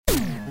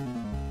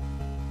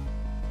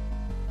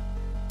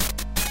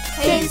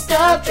Taste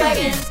of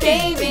Dragons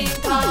Gaming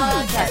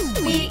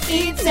Podcast. We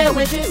eat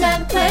sandwiches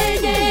and play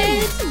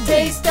games.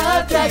 Taste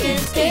of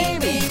Dragons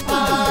Gaming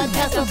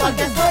Podcast. A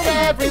podcast for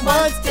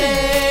everyone's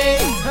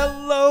taste.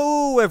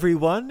 Hello,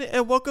 everyone,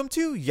 and welcome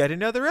to yet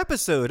another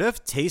episode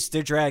of Taste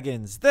of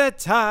Dragons, the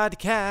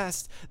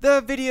Toddcast, the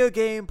video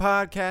game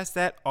podcast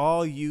that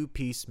all you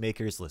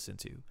peacemakers listen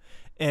to.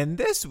 And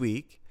this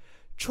week,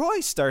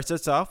 Troy starts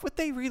us off with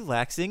a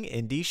relaxing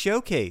indie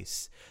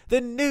showcase. The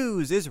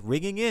news is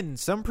ringing in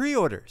some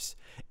pre-orders.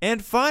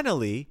 And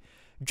finally,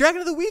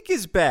 Dragon of the Week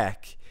is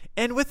back.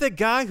 And with a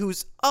guy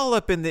who's all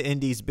up in the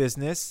indies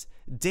business,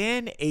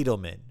 Dan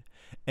Adelman.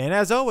 And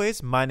as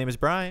always, my name is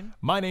Brian.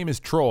 My name is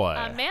Troy.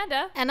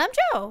 Amanda. And I'm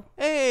Joe.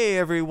 Hey,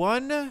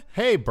 everyone.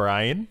 Hey,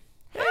 Brian.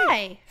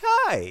 Hi.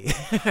 Hi.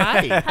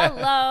 Hi.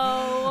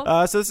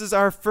 Hello. So this is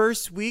our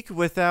first week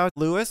without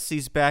Lewis.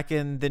 He's back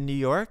in the New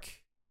York.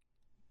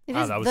 It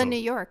Wow, is that was the a- New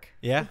York.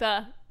 Yeah,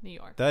 The New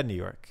York. the New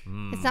York.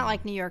 It's not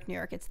like New York, New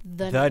York. It's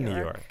the New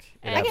York.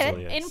 It And I get it.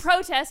 absolutely is. In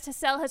protest,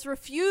 Hassel has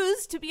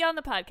refused to be on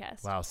the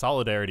podcast. Wow,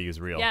 solidarity is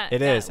real. Yeah,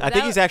 It yeah, is. I think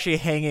without- he's actually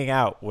hanging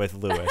out with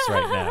Lewis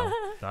right now.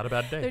 Not a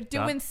bad day. They're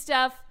doing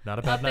stuff not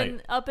a bad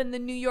night. up in the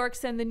New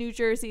Yorks and the New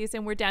Jerseys,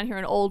 and we're down here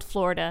in old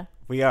Florida.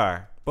 We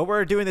are. But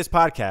we're doing this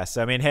podcast.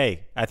 So, I mean,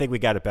 hey, I think we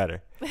got it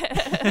better.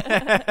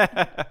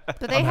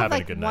 But they I'm have having a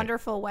like good night.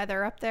 wonderful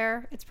weather up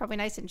there. It's probably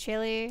nice and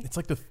chilly. It's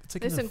like There's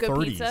in some the good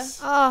 30s. pizza.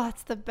 Oh,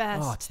 it's the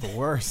best. Oh, it's the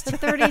worst. The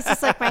 30s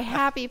is like my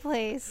happy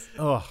place.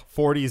 Oh,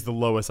 40 is the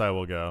lowest I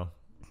will go.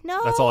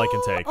 No. That's all I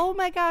can take. Oh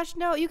my gosh,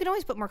 no. You can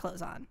always put more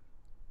clothes on.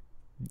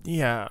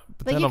 Yeah.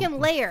 But Like then you I'm- can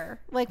layer.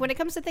 Like when it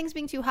comes to things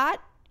being too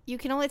hot, you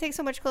can only take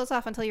so much clothes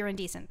off until you're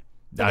indecent.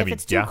 Like I if mean,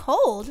 it's too yeah.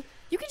 cold,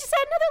 you can just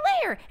add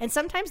another layer. And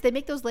sometimes they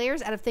make those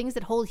layers out of things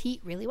that hold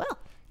heat really well.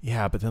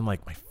 Yeah, but then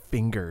like my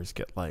fingers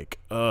get like,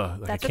 like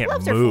That's I what can't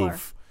gloves are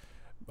move.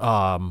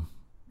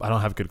 I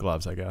don't have good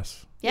gloves, I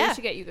guess. Yeah. Yeah. We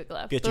should get you good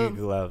gloves. Get you Boom.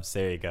 gloves.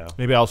 There you go.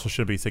 Maybe I also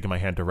should be sticking my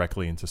hand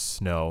directly into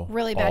snow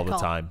Really all bad the call.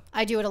 time.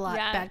 I do it a lot.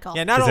 Yeah. Bad call.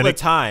 Yeah, not 'Cause all then the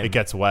time. It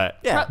gets wet.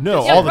 Yeah.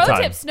 No, yeah, all the pro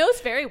time. tip,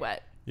 snow's very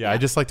wet. Yeah, I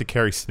just like to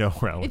carry snow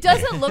around. It with me.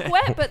 doesn't look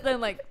wet, but then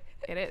like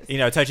it is. You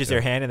know, it touches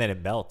your hand and then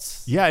it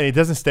melts. Yeah, and it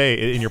doesn't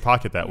stay in your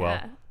pocket that well.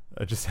 Yeah.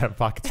 I just have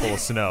pockets full of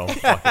snow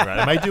walking around.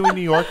 Am I doing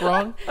New York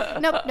wrong?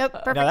 Nope.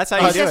 Perfect. No, that's how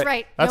you He's do just it.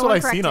 right. That's No what one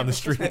I've seen corrected on the him. It's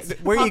just right.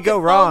 streets. Where you Pocket go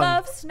full wrong.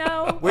 of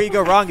snow. Where you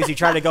go wrong is you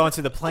try to go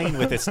into the plane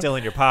with it still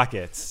in your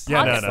pockets.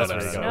 Yeah, no, Pockets that's full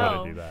of right. I snow.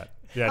 wouldn't do that.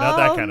 Yeah, not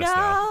that kind of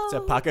snow. It's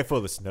a pocket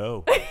full of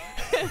snow.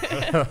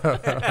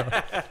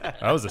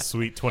 That was a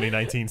sweet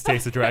 2019's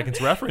Taste of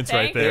Dragons reference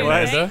Thank right there, you,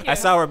 Amanda. thank you. I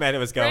saw where Amanda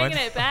was going.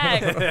 Bringing it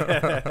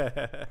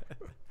back.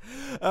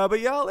 But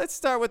y'all, let's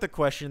start with a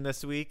question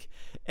this week.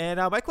 And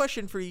my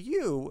question for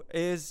you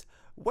is,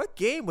 what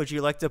game would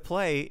you like to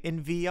play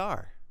in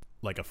VR?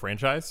 Like a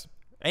franchise?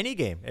 Any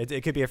game.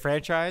 It could be a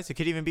franchise. It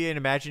could even be an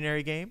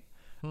imaginary game.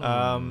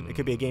 It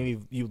could be a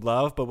game you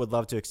love but would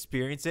love to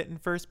experience it in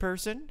first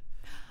person.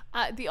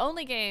 The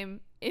only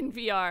game in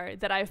VR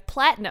that I've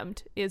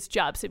platinumed is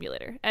Job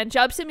Simulator, and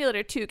Job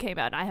Simulator 2 came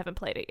out, and I haven't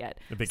played it yet.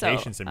 The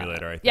Vacation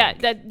Simulator, I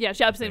think. Yeah,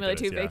 Job Simulator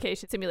 2, it is, yeah.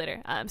 Vacation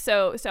Simulator.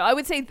 So I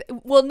would say,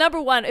 well,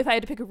 number one, if I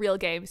had to pick a real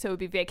game, so it would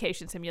be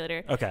Vacation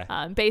Simulator. Okay.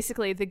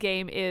 Basically, the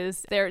game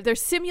is they're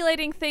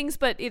simulating things,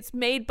 but it's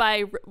made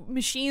by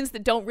machines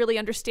that don't really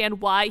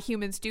understand why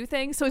humans do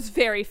things. So it's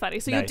very funny.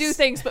 So Nice. you do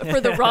things, but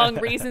for the wrong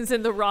reasons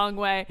in the wrong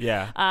way.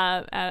 Yeah.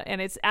 And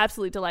it's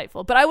absolutely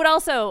delightful. But I would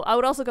also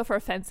go for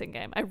a fencing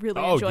game. I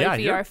really enjoy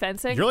VR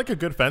fencing. You're like a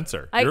good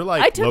fencer. I You're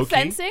like I took low-key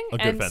fencing, a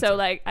good and fencer. so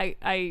like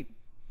I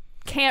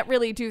can't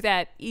really do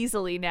that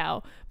easily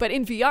now. But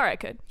in VR, I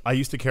could. I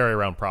used to carry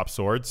around prop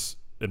swords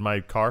in my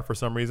car for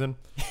some reason.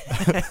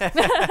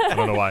 I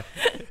don't know why.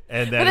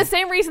 And For then the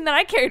same reason that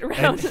I carried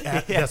around.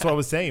 that's what I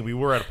was saying. We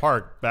were at a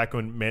park back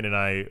when Man and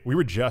I we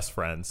were just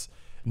friends,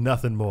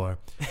 nothing more.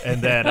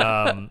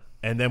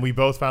 And then we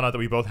both found out that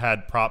we both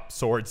had prop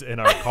swords in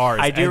our cars.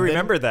 I do And then-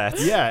 remember that.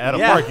 Yeah, at a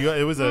park.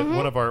 It was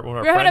one of our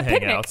We're friend having a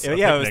picnic. hangouts. a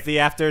Yeah, it was picnic. the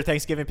after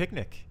Thanksgiving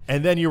picnic.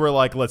 And then you were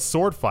like, let's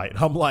sword fight. And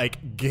I'm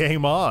like,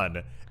 game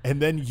on.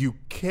 And then you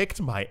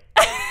kicked my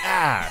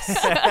ass.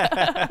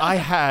 I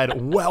had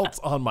welts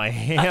on my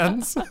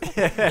hands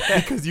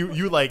because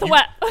you like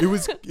What? it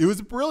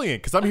was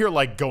brilliant because I'm here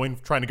like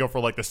trying to go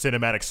for like the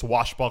cinematic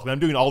swashbuckling. I'm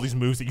doing all these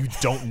moves that you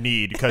don't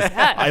need because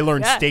I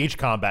learned stage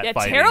combat Yeah,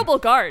 fighting. terrible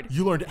guard.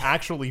 You learned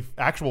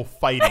actual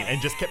fighting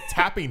and just kept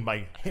tapping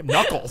my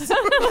knuckles.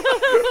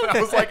 I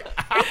was like,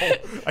 ow,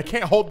 I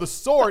can't hold the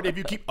sword if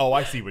you keep. Oh,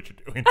 I see what you're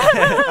doing.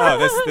 Oh,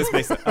 this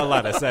makes a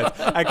lot of sense.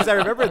 Because I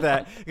remember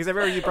that. Because I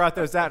remember you brought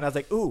those out, and I was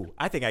like, ooh,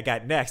 I think I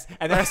got next.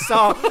 And then I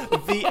saw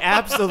the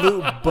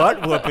absolute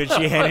butt whooping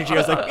she handed you. I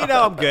was like,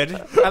 I'm good.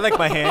 I like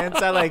my hands.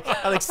 I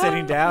like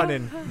sitting down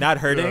and not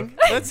hurting.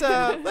 Let's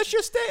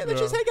just hang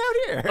out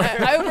here.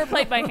 I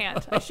overplayed my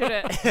hand. I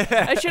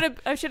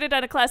should have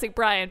done a classic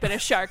Brian, been a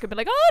shark and been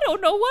like, oh, I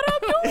don't know what I'm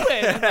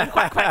doing. And then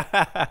quack,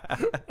 quack.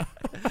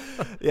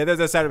 Yeah, there's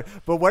a side of it.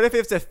 But what if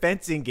it's a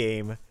fencing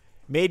game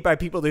made by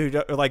people who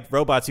don't, like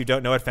robots who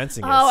don't know what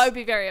fencing is. Oh, I'd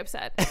be very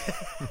upset.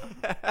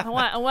 I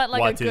want like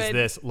What a is good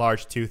this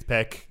large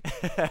toothpick?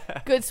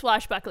 good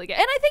swashbuckling game.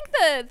 And I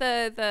think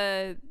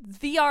the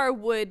VR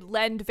would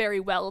lend very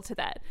well to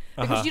that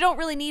because you don't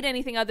really need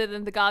anything other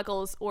than the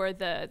goggles or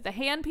the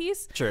hand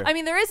piece. Sure. I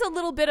mean, there is a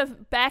little bit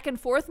of back and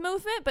forth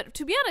movement, but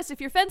to be honest,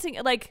 if you're fencing,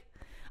 like,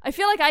 I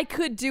feel like I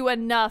could do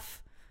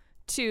enough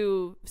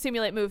to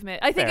simulate movement.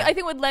 I think Fair.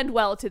 it would lend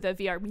well to the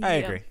VR medium. I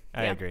agree.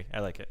 I Yeah. agree. I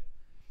like it.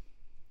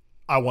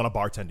 I want a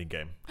bartending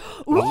game.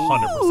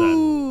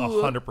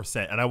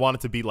 100%. And I want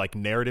it to be like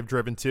narrative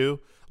driven too.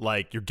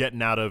 Like you're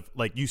getting out of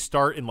like you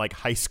start in like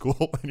high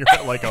school and you're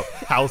at like a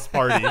house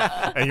party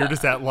and you're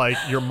just at like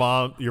your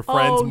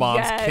friend's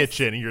mom's yes.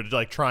 kitchen and you're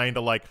like trying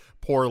to like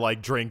pour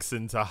like drinks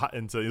into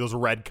those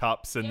red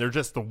cups and they're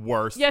just the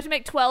worst. You have to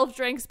make 12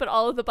 drinks, but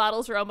all of the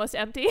bottles are almost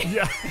empty.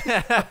 Yeah.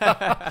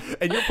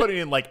 And you're putting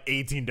in like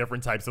 18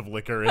 different types of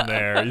liquor in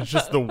there. It's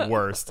just the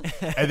worst.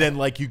 And then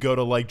like you go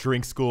to like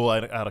drink school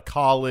out of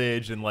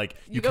college and like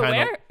You go kind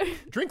where? of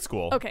drink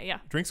school. Okay, yeah.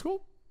 Drink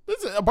school?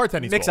 This is a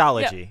bartending school.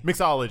 Mixology.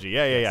 Mixology.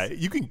 Yeah.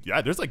 You can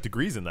there's like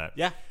degrees in that.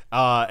 Yeah.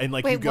 And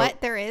like you Wait, go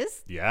what? There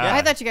is? Yeah.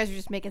 I thought you guys were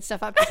just making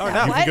stuff up. Oh,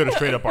 no. you What? can go to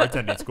straight up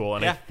bartending school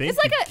and I Yeah. think It's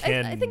like you I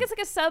can think it's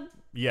like a sub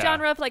Yeah.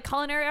 genre of like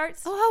culinary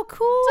arts. Oh, how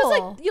cool. So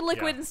it's like you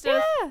liquid Yeah. and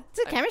stuff. Yeah, it's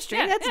a chemistry.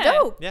 Yeah, That's yeah.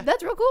 dope. Yeah.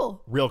 That's real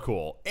cool. real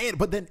cool.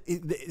 But then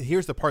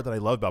here's the part that I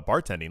love about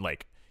bartending.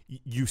 Like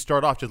you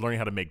start off just learning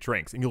how to make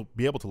drinks, and you'll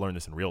be able to learn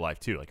this in real life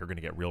too. Like you're going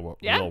to get real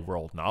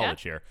world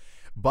knowledge here.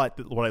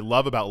 But what I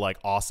love about like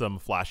awesome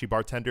flashy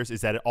bartenders is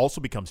that it also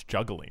becomes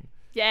juggling.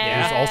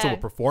 Yeah. There's also a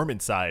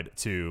performance side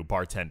to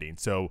bartending.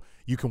 So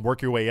you can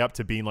work your way up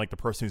to being like the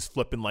person who's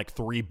flipping like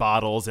 3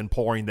 bottles and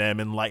pouring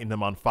them and lighting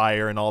them on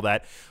fire and all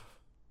that,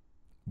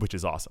 which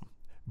is awesome.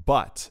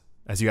 But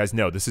as you guys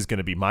know, this is going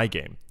to be my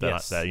game.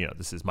 Yes.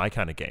 This is my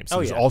kind of game. So Oh,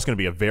 there's yeah. also going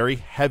to be a very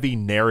heavy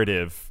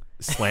narrative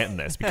slant in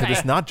this because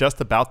it's not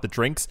just about the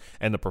drinks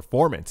and the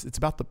performance. It's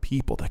about the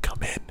people that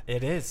come in.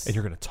 It is. And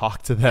you're going to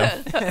talk to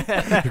them. You're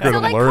going So to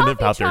like learn coffee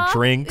about their talk,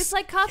 drinks. It's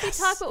like coffee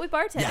talk, but with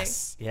bartending.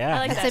 Yes. Yeah. I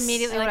like That's that.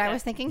 immediately like what I that.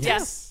 was thinking too.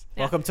 Yes.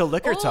 Welcome to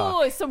Liquor Talk.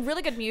 Oh, some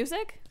really good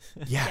music.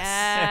 Yes.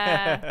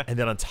 Yeah. And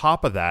then on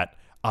top of that,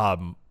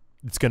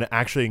 it's going to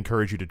actually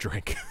encourage you to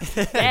drink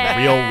Yeah.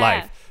 in real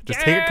life. Just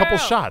take a couple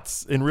Yeah.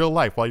 shots in real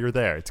life while you're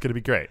there. It's going to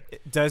be great.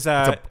 Does It's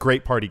a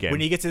great party game.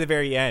 when you get to the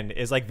very end,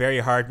 is like very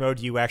hard mode,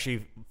 you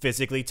actually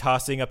physically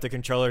tossing up the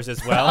controllers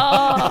as well?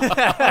 Oh my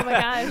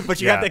gosh. But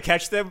you Yeah. have to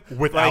catch them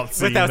Without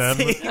seeing them.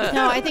 seeing them.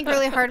 No, I think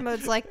really hard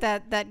mode's like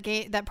that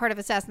game, that part of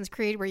Assassin's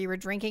Creed where you were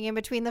drinking in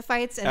between the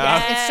fights, and then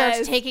it Yes.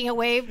 starts taking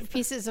away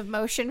pieces of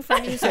motion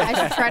from you. So as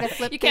you try to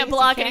flip, You can't things,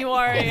 block can't-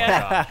 anymore.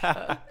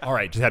 Yeah. All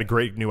right, just had a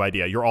great new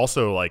idea. You're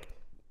also like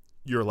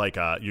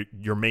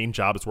your main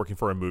job is working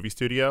for a movie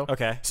studio.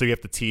 Okay. So you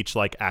have to teach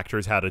like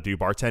actors how to do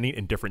bartending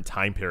in different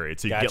time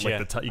periods. So you get like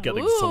Gotcha. you get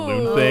like the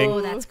saloon Ooh,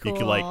 thing. that's You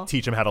can cool. like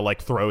teach them how to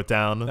like throw it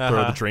down,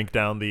 throw the drink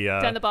down the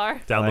bar.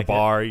 Down I like the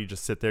bar. You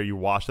just sit there, you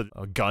watch it.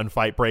 A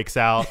gunfight breaks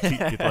out. You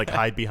have to like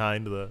hide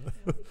behind the.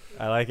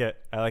 I like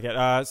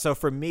it. So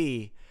for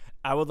me,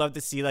 I would love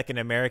to see like an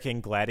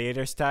American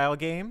Gladiator style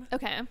game,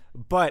 Okay.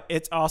 but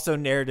it's also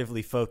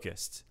narratively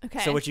focused. Okay.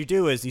 So what you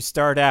do is you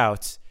start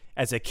out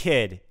as a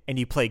kid and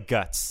you play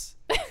Guts.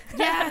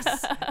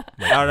 Yes. I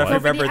don't know if you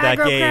What? remember the that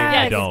aggro game. crag.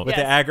 I don't. With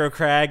Yes. the aggro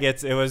crag,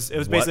 it was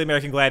basically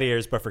American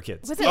Gladiators, but for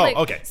kids. Was it Oh, like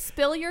okay.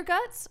 spill your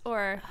guts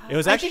or? It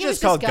was I actually think it was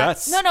just called just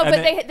Guts. Guts. No, And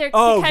but then- they're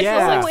Oh, casual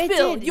yeah. like Oh, it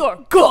spill did.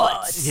 your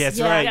guts. Yeah, that's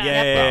Yeah, right. yeah, Yeah,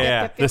 yep, yeah, yep,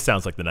 yeah. yep, This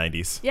sounds like the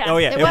 90s. Yeah. Oh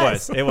yeah, It it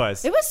was. was. It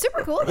was. It was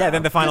super cool. Yeah, though.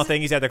 then the final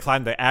thing is you had to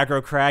climb the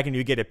aggro crag and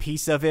you get a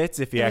piece of it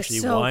if you It was actually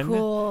so won.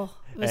 Cool.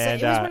 It was,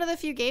 And, it was one of the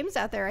few games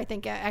out there, I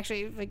think,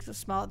 actually, like a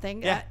small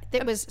thing Yeah.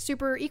 that was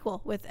super equal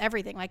with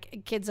everything,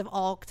 like kids of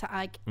all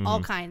all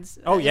kinds.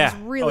 Oh, It yeah.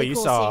 was really you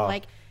cool saw seeing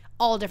like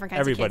all different kinds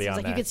everybody of kids. It was on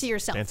like you that. could see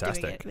yourself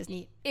Fantastic. doing it. It was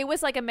neat. It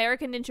was like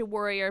American Ninja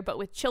Warrior, but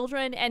with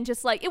children, and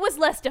just like it was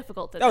less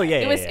difficult. Than Oh, that. yeah,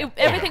 it yeah, was yeah.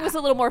 everything was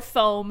a little more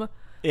foam.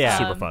 Yeah.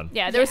 Super fun.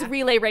 Yeah, there was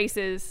relay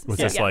races. Was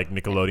So, this yeah. like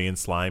Nickelodeon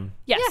slime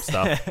Yes.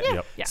 stuff?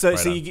 Yep. Yeah. So Right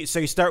so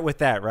on. you start with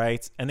that,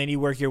 right? And then you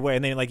work your way,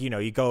 and then like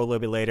you go a little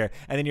bit later,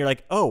 and then you're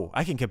like, oh,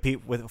 I can compete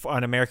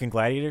on American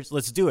Gladiators.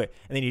 Let's do it.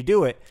 And then you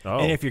do it, Oh.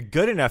 and if you're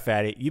good enough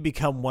at it, you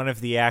become one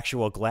of the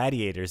actual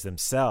gladiators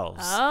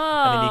themselves.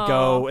 Oh. And then you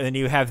go, and then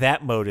you have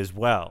that mode as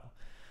well.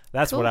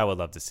 That's what Cool. I would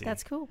love to see.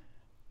 That's cool.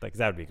 Like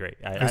that would be great.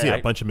 I see a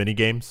bunch of mini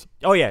games.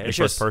 Oh yeah, in it's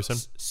first just person?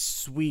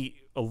 sweet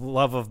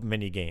love of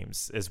mini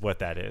games is what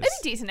that is. It's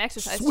a decent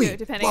exercise too, Sweet.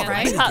 depending Love on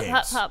like mini hop, games.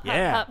 hop, hop,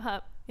 Yeah. hop, hop,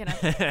 hop. You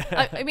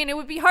know, I mean, it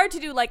would be hard to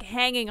do like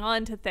hanging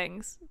on to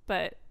things,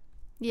 but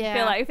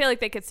Yeah. I feel like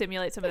they could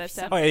simulate some of that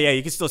stuff. Oh yeah,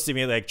 you can still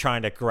simulate like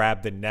trying to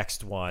grab the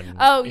next one.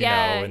 Oh, you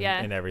yeah, know, and,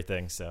 yeah. and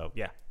everything. So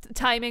yeah.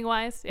 Timing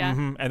wise, yeah.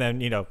 Mhm. And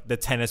then the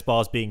tennis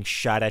balls being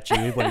shot at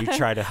you when you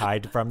try to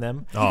hide from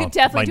them. You Oh, could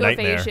definitely do my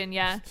nightmare. evasion,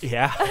 yeah.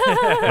 Yeah.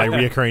 My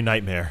reoccurring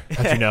nightmare.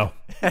 How'd you know?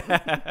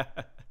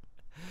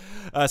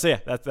 So yeah,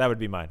 that would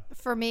be mine.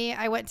 For me,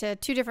 I went to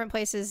 2 different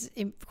places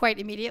quite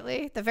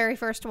immediately. The very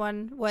first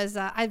one was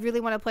I really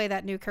want to play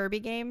that new Kirby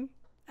game.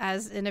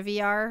 as in a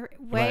VR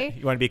way.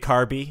 You want to be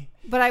Carby?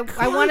 But I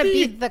want to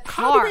be the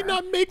car. How did we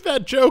not make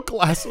that joke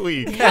last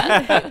week?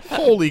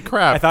 Holy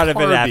crap! I thought of it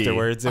Carby.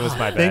 afterwards. It was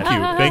my bad.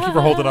 Thank you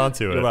for holding on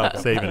to it. You're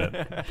welcome. Saving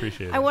it.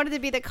 Appreciate it. I wanted to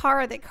be the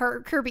car that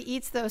Kirby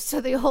eats though,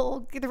 so the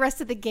rest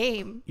of the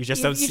game You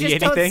just don't see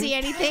just anything? don't see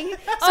anything.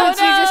 So you're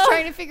just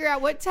trying to figure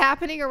out what's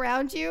happening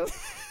around you.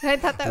 And I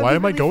thought that would Why be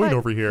am I really going fun.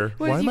 over here?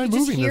 Well, Why am you I could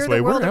just moving hear this the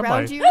way? world Where am I?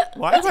 around you.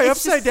 Why am I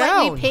It's just upside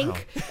slightly down?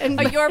 pink and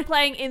But you're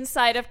playing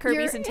inside of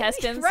Kirby's You're-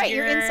 intestines. right,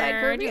 you're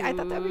inside Kirby. I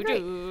thought that would be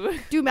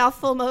great. Do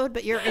mouthful mode,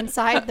 but you're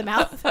inside the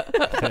mouth.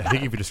 I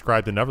think you've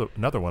described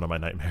another one of my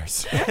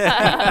nightmares.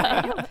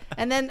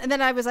 And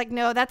then I was like,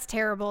 no, that's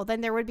terrible.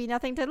 Then there would be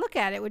nothing to look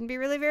at. It wouldn't be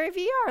really very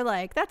VR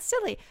like. That's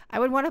silly. I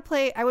would want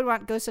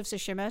Ghost of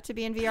Tsushima to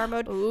be in VR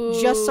mode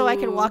just so I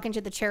could walk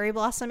into the cherry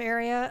blossom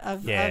area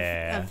of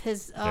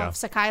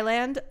Sakai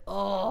Land.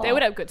 Oh, They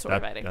would have good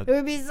sword fighting. it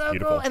would be so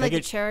Beautiful. cool. And like the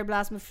Think it- cherry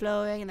blossom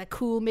flowing and the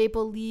cool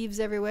maple leaves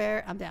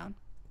everywhere. I'm down.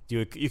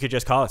 You could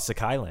just call it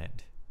Sakai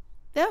Land.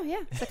 Oh yeah,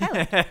 Sakai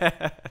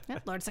Land. Yeah,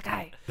 Lord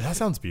Sakai. That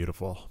sounds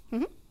beautiful.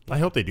 I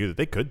hope they do that.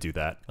 They could do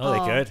that. Oh, they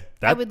could.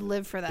 I would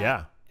live for that.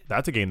 Yeah,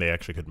 that's a game they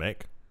actually could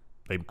make.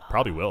 They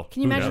probably will.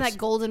 Can you Who imagine knows? that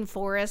golden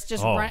forest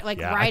just Oh, like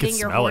yeah, I riding could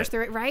your smell horse it.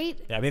 through it, right?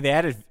 Yeah, I mean, they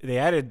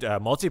added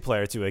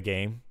multiplayer to a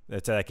game. To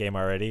that game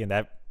already, and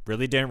that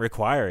really didn't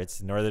require it.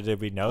 Nor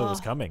did we know it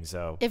was coming.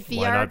 So If VR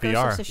Why not Ghost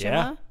VR? of Tsushima,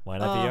 yeah, why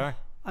not VR?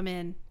 I'm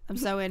in. I'm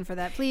so in for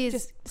that. Please,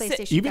 Just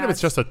PlayStation. Even if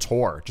it's gods. just a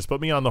tour, just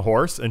put me on the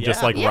horse and just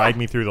Yeah. like ride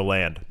me through the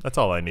land. That's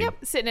all I need.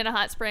 Sitting in a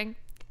hot spring.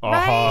 Oh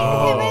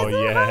Right.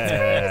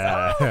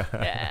 yeah.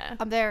 Yeah.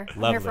 I'm there.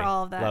 I'm Lovely, here for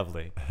all of that.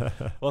 Lovely.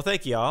 Well,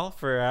 thank you all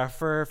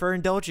for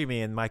indulging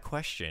me in my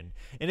question.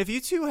 And if you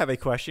too have a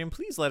question,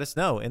 please let us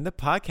know in the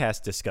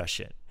podcast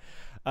discussion.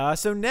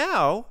 So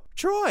now,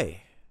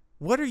 Troy,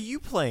 what are you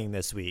playing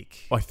this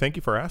week? Well, thank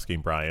you for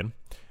asking, Brian.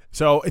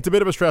 So it's a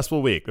bit of a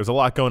stressful week. There's a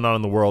lot going on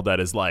in the world that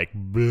is like,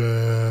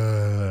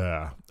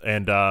 blah.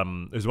 And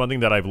there's one thing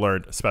that I've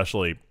learned,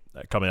 especially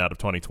coming out of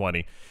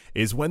 2020,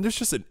 is when there's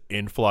just an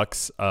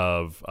influx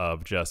of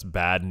just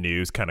bad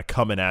news kind of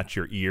coming at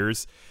your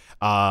ears.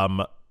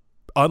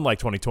 Unlike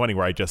 2020,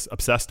 where I just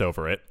obsessed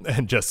over it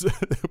and just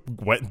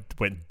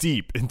went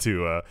deep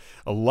into a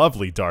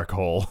lovely dark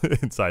hole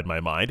inside my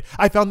mind,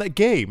 I found that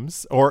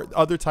games or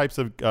other types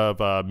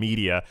of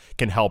media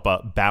can help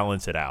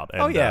balance it out.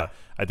 And,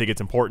 I think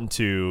it's important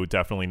to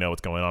definitely know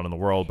what's going on in the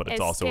world, but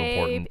it's also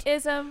important.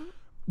 Escapism,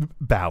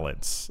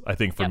 Balance, I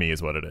think, for Yep. me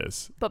is what it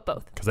is. but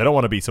both. Because I don't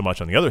want to be so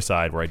much on the other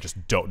side where I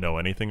just don't know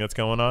anything that's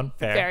going on.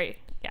 Fair. Very,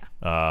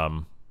 yeah.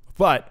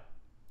 But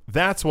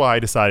that's why I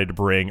decided to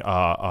bring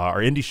our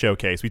indie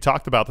showcase. We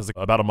talked about this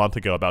about a month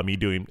ago about me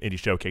doing indie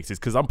showcases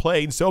because I'm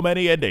playing so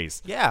many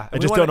indies. Yeah, I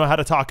just don't know how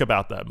to talk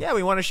about them. Yeah,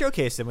 we want to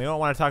showcase them. We don't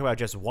want to talk about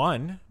just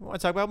one. We want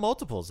to talk about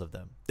multiples of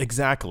them.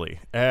 Exactly.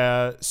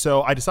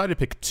 So I decided to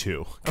pick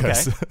two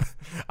because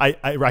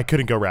I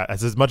couldn't go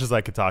as much as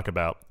I could talk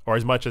about, or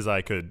as much as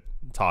I could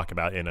talk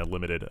about in a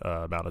limited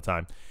amount of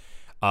time.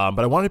 But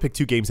I wanted to pick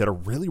two games that are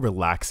really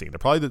relaxing. They're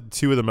probably the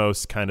two of the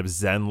most kind of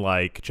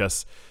zen-like,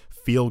 just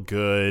feel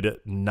good,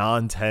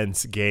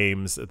 non-tense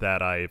games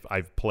that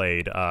I've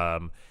played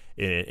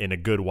in a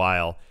good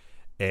while,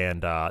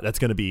 and that's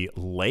going to be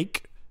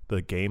Lake,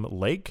 the game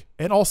Lake,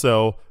 and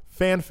also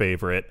fan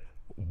favorite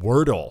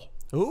Wordle.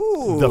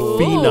 Ooh.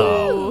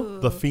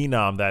 The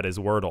phenom that is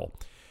Wordle.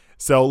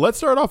 So let's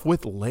start off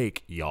with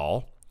Lake,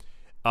 y'all.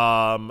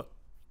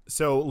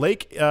 So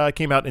Lake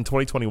came out in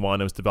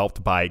 2021. It was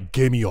developed by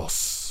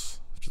Gamios,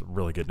 which is a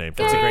really good name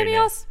for That's a great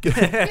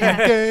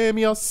name.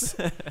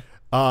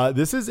 Gamios.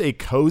 This is a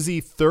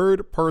cozy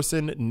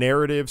third-person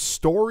narrative,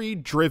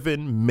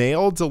 story-driven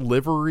mail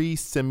delivery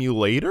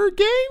simulator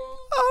game.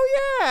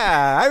 Oh,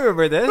 yeah. I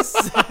remember this.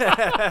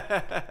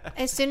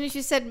 As soon as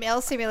you said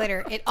mail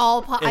simulator, I didn't know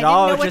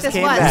all what just this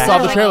came was. back. You saw I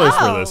the was like, trailers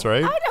for oh, this,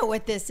 right? I know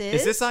what this is.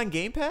 Is this on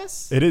Game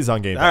Pass? It is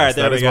on Game Pass. All right,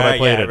 there That we is go. what I Yeah,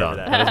 played I it on.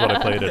 remember That is what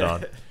I played it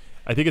on.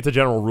 I think it's a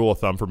general rule of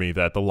thumb for me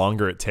that the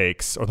longer it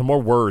takes, or the more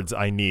words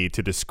I need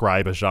to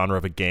describe a genre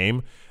of a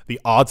game,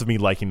 the odds of me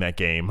liking that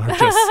game are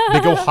just they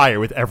go higher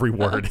with every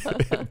word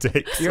it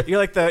takes. You're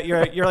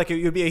like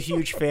you'd be a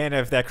huge fan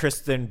of that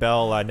Kristen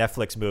Bell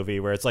Netflix movie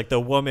where it's like the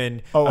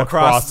woman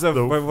across the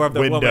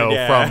window woman,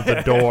 yeah. from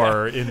the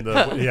door in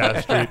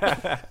the street.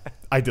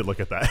 I did look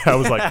at that. I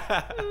was like,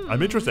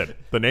 I'm interested.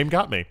 The name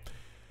got me.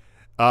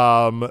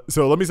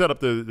 So let me set up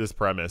this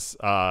premise.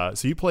 So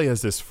you play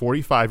as this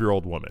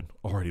 45-year-old woman.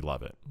 Already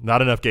love it.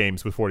 Not enough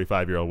games with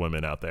 45-year-old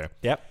women out there.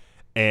 Yep.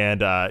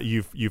 And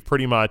you've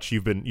pretty much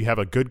you have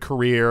a good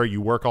career. You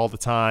work all the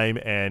time,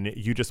 and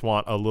you just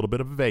want a little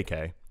bit of a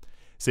vacay.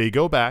 So you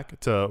go back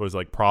to, it was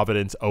like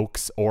Providence,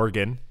 Oaks,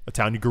 Oregon, a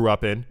town you grew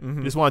up in.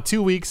 You just want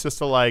 2 weeks just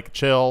to like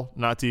chill,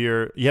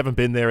 you haven't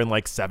been there in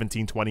like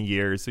 17, 20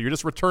 years. So you're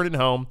just returning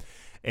home.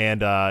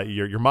 And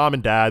your mom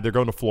and dad, they're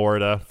going to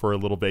Florida for a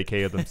little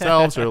vacay of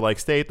themselves, or like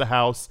stay at the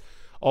house.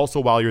 Also,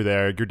 while you're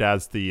there, your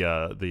dad's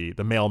the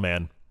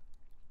mailman.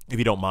 If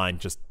you don't mind,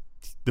 just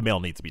the mail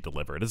needs to be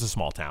delivered. It's a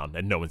small town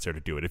and no one's there to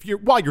do it.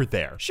 While you're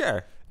there,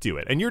 Sure. do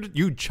it. And you're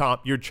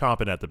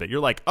chomping at the bit.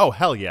 You're like, oh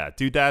hell yeah,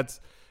 dad's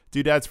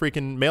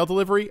freaking mail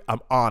delivery.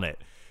 I'm on it.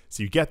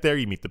 So you get there,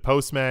 you meet the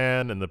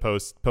postman and the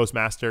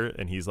postmaster,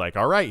 and he's like,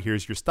 all right,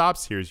 here's your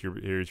stops, here's your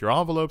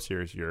envelopes,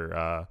 here's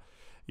your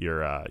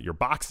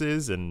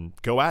boxes, and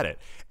go at it.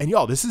 And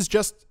y'all, this is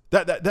just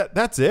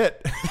that's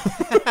it.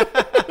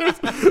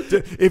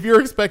 If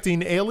you're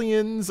expecting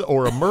aliens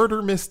or a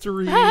murder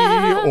mystery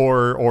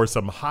or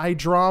some high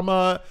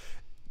drama,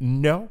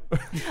 no.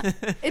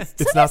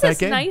 It's not that it's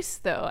game. nice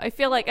though. I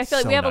feel like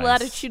So we have a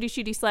lot of nice.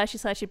 shooty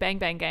slashy bang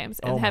bang games,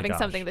 and Oh my having gosh.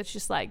 something that's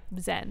just like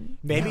zen.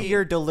 Maybe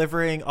you're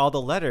delivering all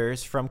the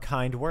letters from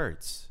Kind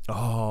Words.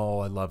 Oh,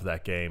 I love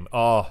that game.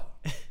 Oh,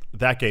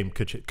 that game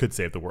could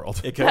save the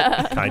world. It could.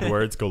 Kind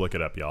Words, go look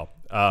it up, y'all.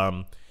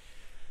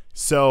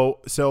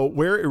 So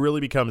where it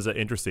really becomes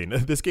interesting,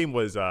 this game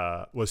was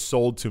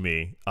sold to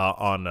me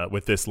on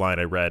with this line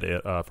I read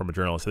from a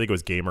journalist. I think it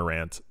was Gamer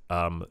Rant.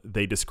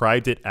 They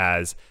described it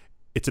as,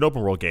 it's an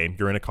open world game.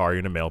 You're in a car.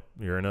 You're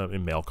in a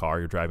mail car.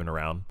 You're driving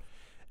around.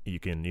 You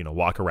can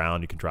walk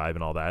around. You can drive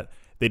and all that.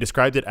 They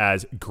described it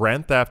as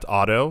Grand Theft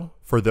Auto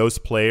for those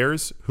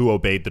players who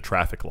obeyed the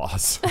traffic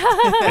laws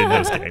in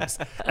those games.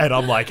 And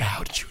I'm like,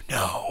 how did you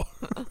know?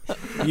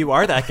 You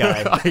are that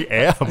guy. I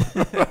am.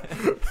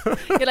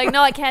 You're like,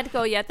 no, I can't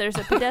go yet. There's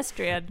a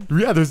pedestrian.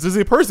 Yeah, there's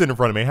a person in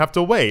front of me. I have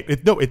to wait.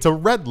 It's a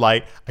red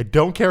light. I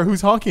don't care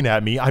who's honking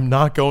at me. I'm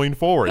not going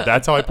forward.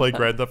 That's how I play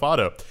Grand Theft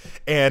Auto.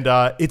 And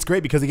it's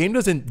great because the game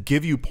doesn't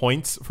give you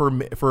points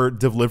for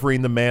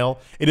delivering the mail.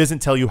 It doesn't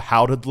tell you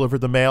how to deliver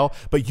the mail.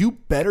 But you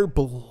better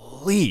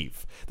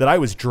believe that I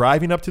was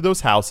driving up to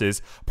those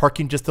houses,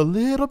 parking just a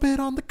little bit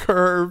on the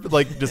curb,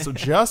 like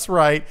just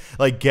right,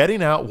 like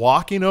getting out,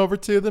 walking over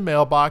to the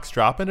mailbox,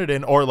 dropping it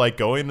in, or like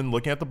going and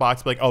looking at the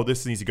box, like, oh,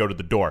 this needs to go to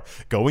the door.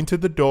 Going to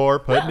the door,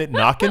 putting it,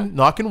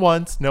 knocking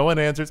once, no one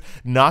answers,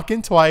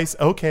 knocking twice,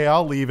 okay,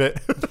 I'll leave it.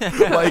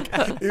 Like,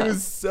 it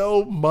was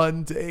so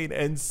mundane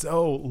and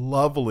so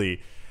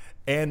lovely.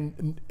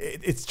 And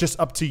it's just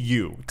up to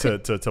you to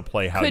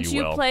play how you will. Could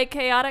you play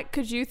chaotic?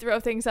 Could you throw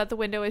things out the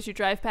window as you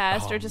drive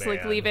past, or just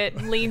like man. leave it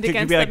leaned Could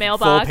you against be, the like,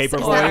 mailbox? full paper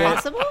Is boy that it?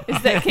 possible?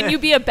 Can you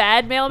be a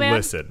bad mailman?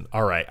 Listen,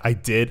 all right, I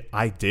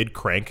did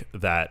crank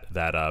that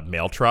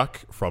mail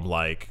truck from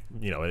like,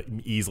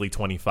 easily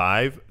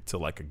 25 to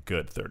like a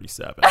good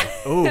 37.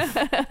 Oof.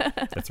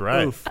 That's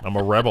right. Oof. I'm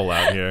a rebel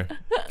out here.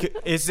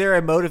 Is there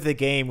a mode of the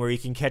game where you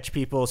can catch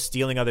people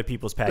stealing other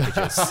people's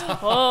packages?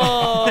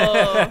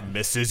 Oh,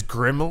 Mrs.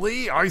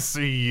 Grimley, I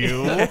see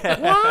you.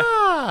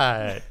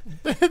 What?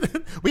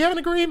 We have an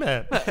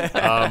agreement.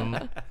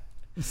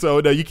 So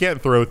no, you can't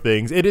throw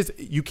things. It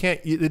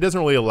doesn't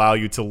really allow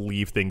you to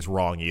leave things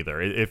wrong either.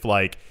 If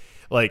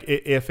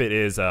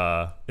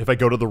if I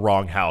go to the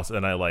wrong house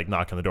and I like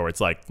knock on the door,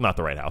 it's like not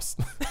the right house.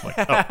 Like,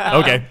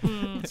 oh, okay,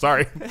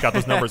 sorry, got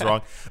those numbers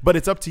wrong. But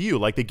it's up to you.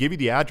 Like, they give you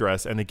the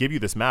address and they give you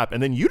this map,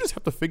 and then you just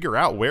have to figure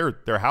out where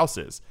their house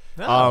is.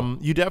 Oh.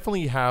 You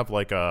definitely have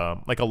like a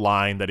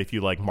line that if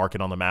you like mark it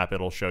on the map,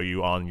 it'll show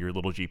you on your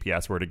little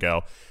GPS where to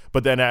go.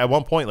 But then at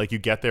one point, like, you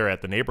get there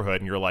at the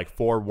neighborhood and you're like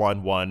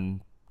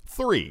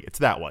 4113. It's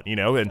that one, and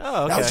Oh,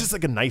 okay. that was just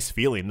like a nice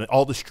feeling.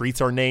 All the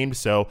streets are named,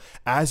 so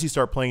as you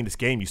start playing this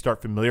game, you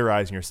start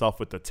familiarizing yourself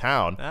with the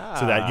town,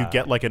 so that you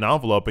get like an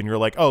envelope and you're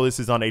like, oh, this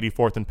is on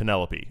 84th and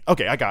Penelope.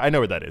 Okay, I know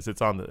where that is.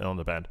 It's on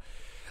the bend.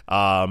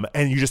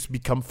 And you just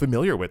become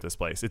familiar with this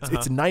place.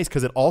 It's nice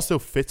because it also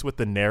fits with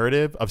the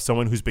narrative of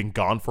someone who's been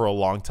gone for a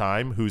long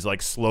time, who's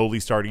like slowly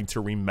starting to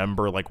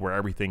remember like where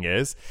everything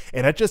is.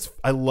 And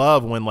I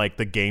love when like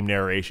the game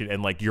narration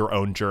and like your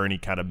own journey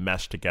kind of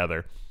mesh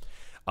together.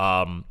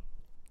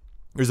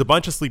 There's a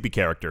bunch of sleepy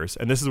characters,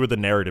 and this is where the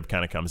narrative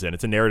kind of comes in.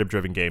 It's a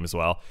narrative-driven game as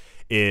well.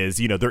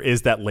 There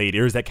is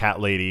that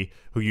cat lady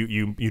who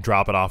you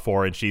drop it off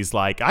for, and she's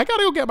like, I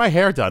gotta go get my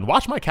hair done.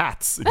 Watch my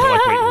cats. And you're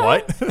like,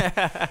 wait,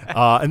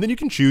 what? And then you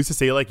can choose to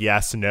say like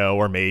yes, no,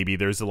 or maybe.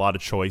 There's a lot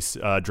of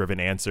choice-driven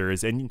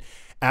answers, and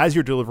as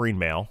you're delivering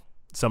mail,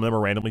 some of them are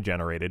randomly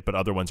generated, but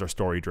other ones are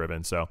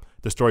story-driven. So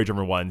the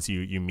story-driven ones,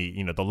 you meet,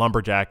 the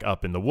lumberjack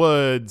up in the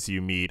woods.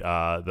 You meet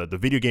the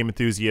video game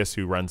enthusiast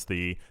who runs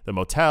the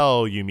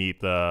motel. You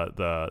meet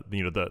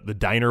the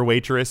diner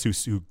waitress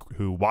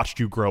who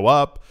watched you grow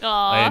up.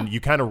 Aww. And you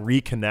kind of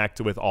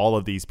reconnect with all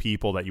of these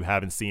people that you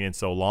haven't seen in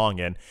so long.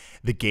 And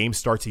the game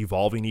starts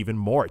evolving even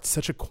more. It's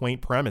such a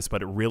quaint premise,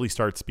 but it really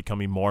starts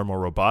becoming more and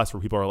more robust,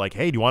 where people are like,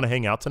 hey, do you want to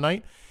hang out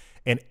tonight?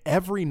 And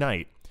every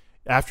night,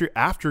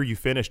 after you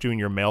finish doing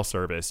your mail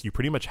service, you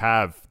pretty much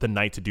have the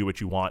night to do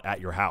what you want at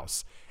your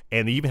house.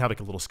 And they even have like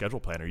a little schedule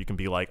planner. You can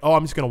be like, oh,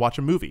 I'm just going to watch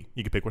a movie.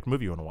 You can pick what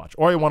movie you want to watch.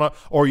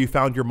 Or you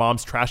found your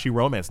mom's trashy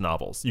romance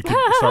novels. You can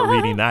start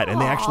reading that.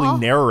 And they actually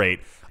narrate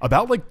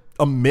about like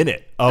a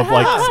minute of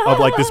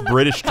this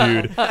British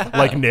dude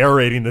like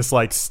narrating this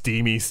like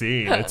steamy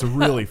scene. It's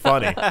really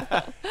funny.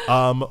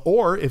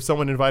 Or if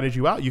someone invited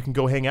you out, you can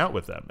go hang out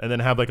with them and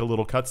then have like a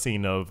little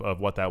cutscene of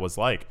what that was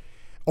like.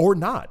 or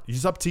not.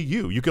 It's up to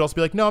you. You could also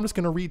be like, no, I'm just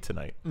going to read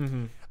tonight.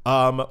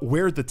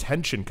 Where the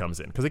tension comes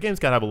in, because the game's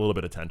got to have a little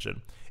bit of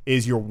tension,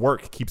 is your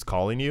work keeps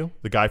calling you.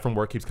 The guy from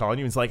work keeps calling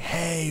you. And it's like,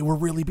 hey, we're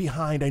really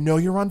behind. I know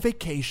you're on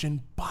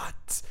vacation,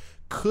 but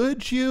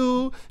could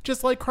you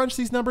just like crunch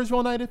these numbers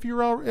all night if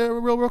you're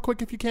real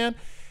quick if you can?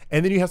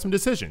 And then you have some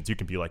decisions. You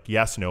can be like,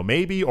 yes, no,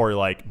 maybe, or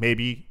like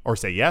maybe, or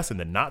say yes and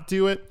then not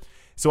do it.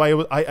 So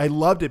I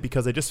loved it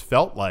because I just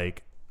felt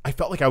like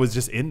I was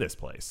just in this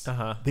place.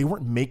 They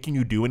weren't making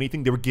you do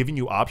anything. They were giving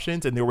you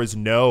options, and there was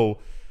no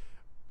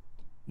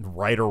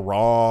right or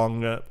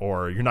wrong,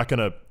 or you're not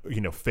going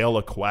to, fail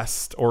a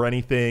quest or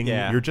anything.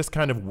 Yeah. You're just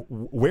kind of,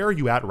 where are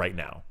you at right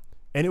now?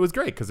 And it was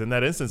great because in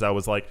that instance, I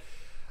was like,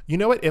 you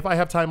know what? If I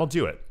have time, I'll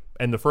do it.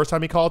 And the first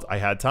time he called, I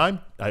had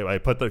time. I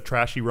put the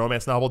trashy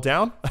romance novel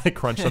down. I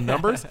crunched some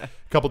numbers. A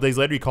couple days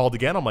later, he called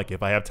again. I'm like,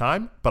 if I have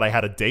time. But I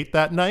had a date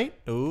that night.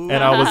 Ooh.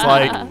 And I was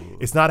like,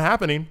 it's not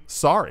happening.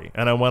 Sorry.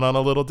 And I went on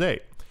a little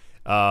date.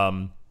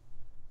 So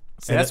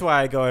that's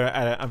why I go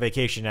on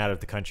vacation out of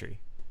the country.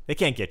 They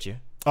can't get you.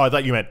 Oh, I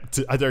thought you meant,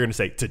 I thought you were going to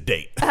say to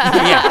date.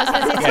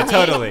 Yeah,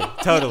 totally.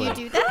 You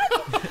do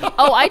that?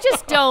 Oh, I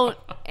just don't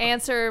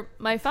answer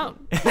my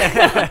phone.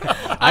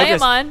 I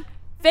am on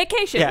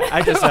vacation. Yeah,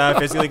 I just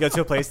physically go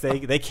to a place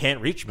they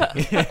can't reach me.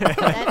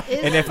 That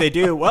is And if they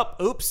do, well,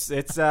 oops,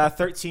 it's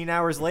 13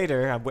 hours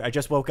later. I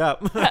just woke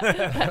up.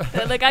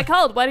 Like, I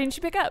called. Why didn't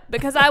you pick up?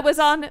 Because I was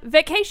on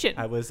vacation.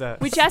 I was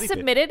which I sleeping.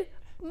 submitted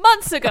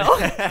months ago.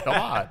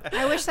 God.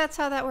 I wish that's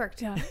how that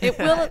worked. Yeah. It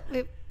will.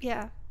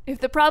 Yeah. If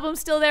the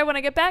problem's still there when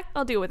I get back,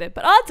 I'll deal with it.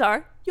 But odds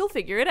are you'll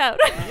figure it out.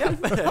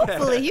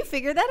 Hopefully you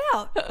figured that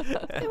out.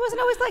 It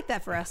wasn't always like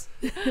that for us.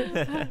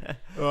 The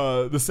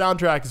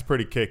soundtrack is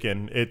pretty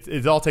kicking.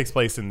 It all takes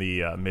place in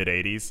the mid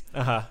 80s.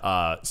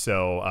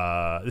 So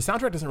the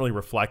soundtrack doesn't really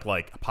reflect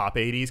like pop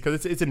 80s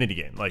because it's an indie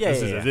game. Like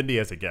this is as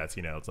indie as it gets.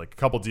 It's like a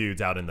couple dudes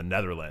out in the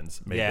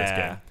Netherlands made this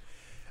game.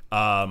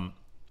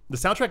 The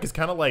soundtrack is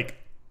kind of like,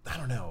 I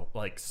don't know,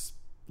 like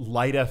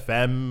light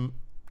FM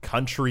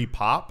country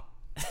pop.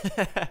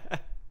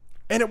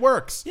 And it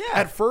works. Yeah.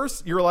 At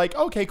first, you're like,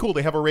 okay, cool.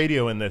 They have a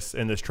radio in this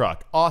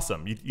truck.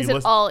 Awesome. You Is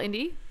it all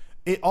indie?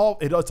 It's all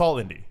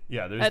indie.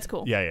 Yeah, That's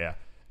cool. Yeah.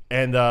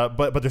 And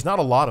but there's not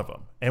a lot of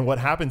them. And what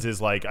happens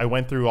is like I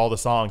went through all the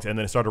songs and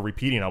then it started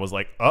repeating. I was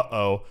like,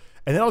 uh-oh.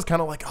 And then I was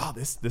kind of like, oh,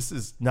 this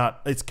is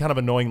not. It's kind of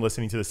annoying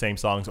listening to the same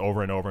songs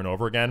over and over and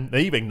over again.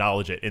 They even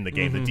acknowledge it in the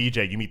game. The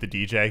DJ, you meet the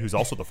DJ, who's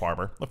also the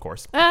farmer, of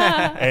course,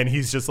 and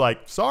he's just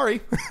like,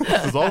 sorry,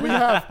 this is all we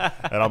have.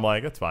 And I'm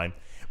like, that's fine.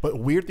 But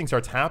weird thing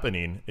starts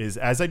happening is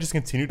as I just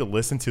continue to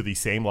listen to the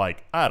same,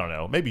 like, I don't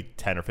know, maybe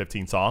 10 or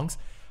 15 songs,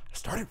 I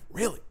started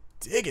really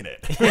digging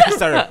it.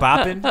 Started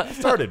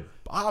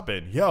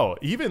bopping. Yo,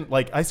 even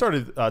like I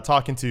started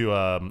talking to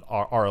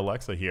our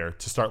Alexa here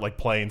to start like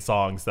playing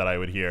songs that I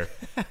would hear.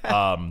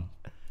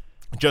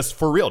 Just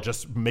for real,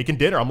 just making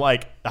dinner. I'm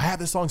like, I have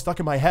this song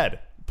stuck in my head.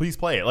 Please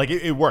play it. Like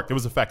it worked. It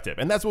was effective.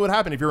 And that's what would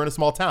happen if you're in a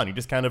small town. You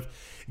just kind of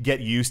get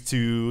used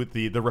to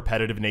the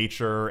repetitive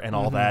nature and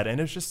all that.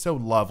 And it's just so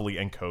lovely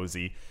and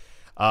cozy.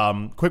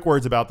 Quick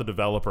words about the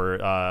developer,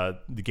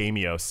 the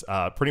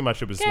Gamios. Pretty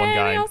much it was one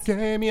guy.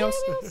 Gamios.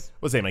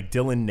 What's his name? Like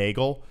Dylan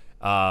Nagel.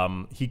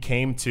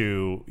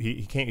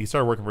 He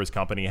started working for his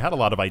company. He had a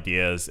lot of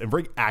ideas and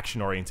very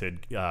action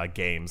oriented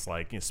games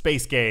like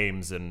space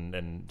games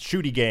and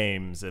shooty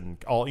games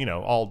and all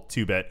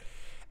 2-bit.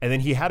 And then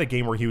he had a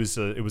game where he was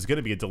it was going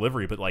to be a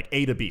delivery, but like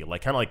A to B,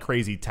 like kind of like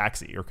Crazy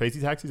Taxi or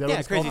Crazy Taxi. Is that what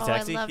it's Crazy called?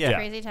 Taxi. I love Yeah.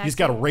 Crazy Taxi. You just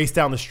got to race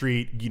down the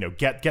street,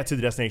 get to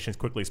the destination as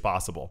quickly as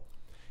possible.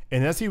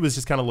 And as he was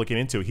just kind of looking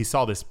into it, he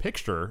saw this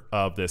picture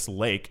of this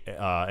lake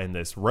and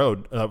this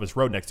road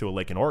next to a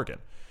lake in Oregon,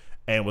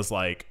 and was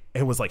like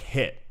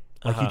hit.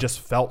 Like he just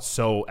felt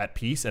so at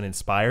peace and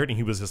inspired, and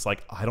he was just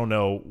like, I don't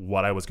know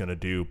what I was going to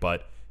do,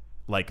 but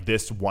like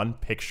this one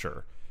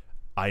picture,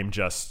 I'm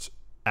just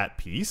at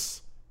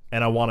peace.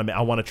 And I want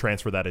to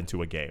transfer that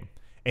into a game.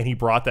 And he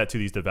brought that to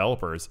these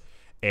developers,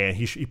 and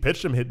he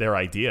pitched them their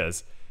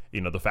ideas.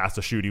 The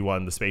fastest shooty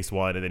one, the space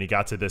one, and then he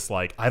got to this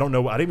like I don't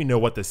even know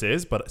what this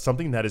is, but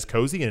something that is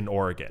cozy in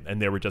Oregon. And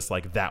they were just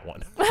like that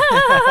one.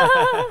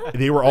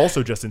 They were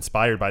also just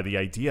inspired by the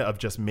idea of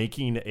just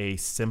making a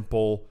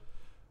simple,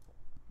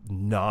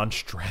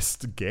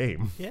 non-stressed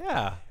game.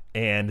 Yeah.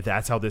 And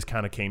that's how this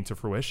kind of came to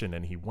fruition.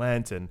 And he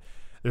went and.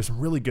 There's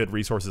some really good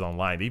resources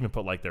online. They even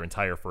put like their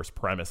entire first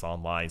premise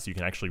online, so you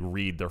can actually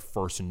read their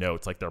first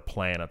notes, like their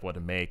plan of what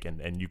to make,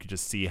 and you can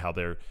just see how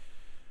they're,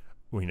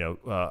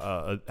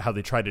 how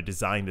they try to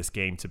design this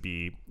game to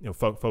be,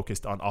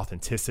 focused on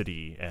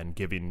authenticity and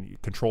giving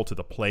control to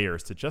the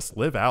players to just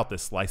live out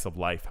this slice of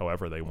life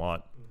however they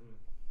want.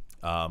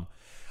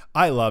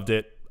 I loved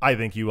it. I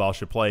think you all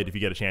should play it if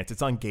you get a chance.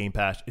 It's on Game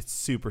Pass. It's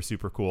super,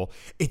 super cool.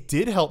 It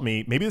did help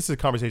me. Maybe this is a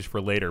conversation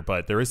for later,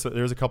 but there's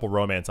a couple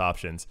romance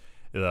options.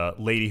 The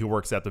lady who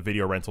works at the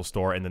video rental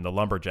store, and then the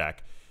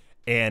lumberjack.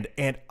 And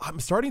I'm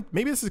starting,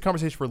 maybe this is a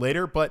conversation for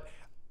later, but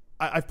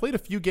I've played a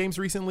few games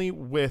recently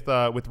with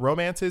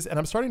romances, and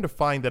I'm starting to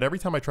find that every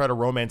time I try to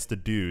romance the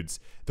dudes,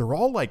 they're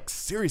all like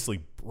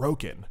seriously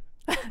broken.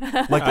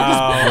 Like, they're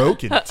just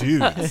broken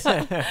dudes.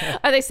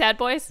 Are they sad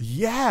boys?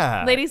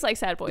 Yeah. Ladies like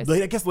sad boys.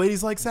 I guess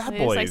ladies like sad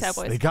Ladies boys. like sad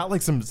boys. They got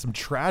like some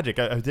tragic.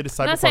 I did a Cyberpunk.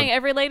 I'm not saying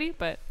every lady,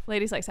 but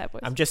ladies like sad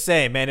boys. I'm just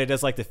saying, Amanda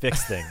does like to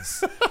fix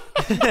things.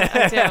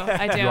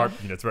 I do. You are,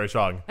 it's very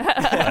strong. And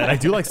I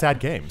do like sad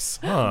games.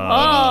 Huh.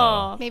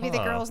 Oh. Maybe the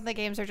girls in the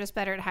games are just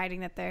better at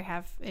hiding that they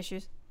have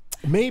issues.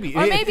 Maybe.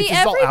 Or maybe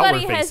it's all everybody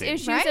outward has facing.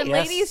 issues, Right? and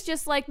Yes. ladies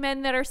just like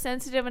men that are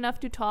sensitive enough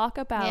to talk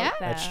about Yeah,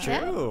 that. That's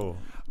true.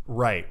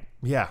 Right.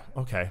 Yeah.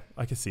 Okay.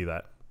 I can see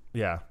that.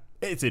 Yeah.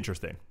 It's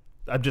interesting.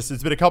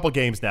 It's been a couple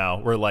games now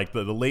where like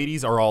the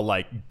ladies are all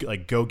like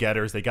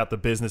go-getters. They got the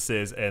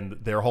businesses and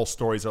their whole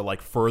stories are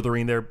like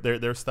furthering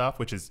their stuff,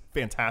 which is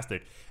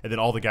fantastic. And then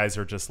all the guys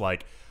are just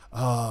like,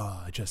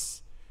 oh,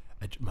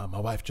 my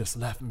wife just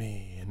left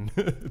me, and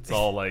it's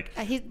all like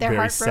They're very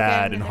heartbroken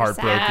sad and they're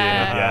heartbroken.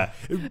 sad.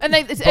 Yeah. And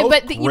they, Both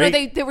but you know,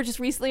 great. they were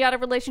just recently out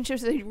of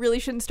relationships. So they really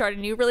shouldn't start a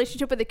new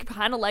relationship, but they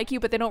kind of like you,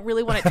 but they don't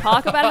really want to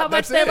talk about how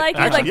much That's they it. like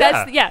you. Actually,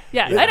 Like that's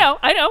yeah.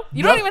 I know.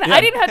 You don't even. Yeah.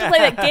 I didn't have to play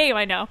that game.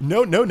 I know.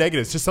 No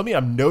negatives. Just something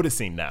I'm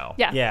noticing now.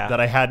 Yeah. Yeah.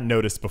 That I hadn't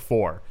noticed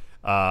before.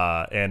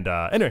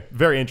 Anyway,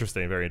 very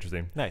interesting. Very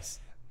interesting. Nice.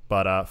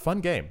 But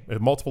fun game.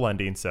 Multiple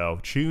endings. So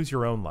choose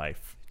your own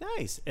life.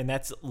 Nice. And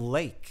that's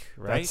Lake,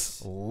 right?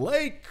 That's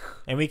Lake.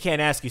 And we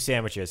can't ask you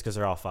sandwiches because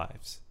they're all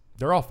 5s.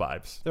 They're all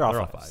 5s. They're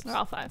all fives. They're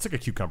all 5. It's like a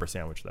cucumber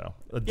sandwich, though.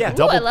 Yeah.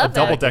 Ooh, I love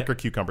that. double-decker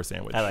cucumber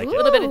sandwich. I like A it.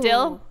 little bit of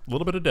dill. A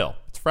little bit of dill.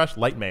 It's fresh,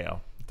 light mayo.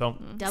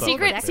 Don't. Double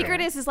Secret decker.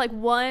 secret is like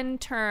one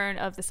turn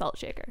of the salt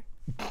shaker.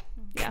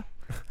 Yeah.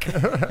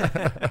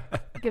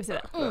 Gives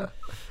it a.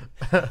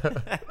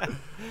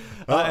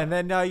 And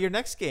then your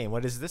next game,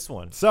 what is this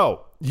one?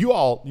 So you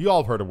all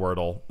have heard of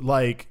Wordle.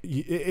 Like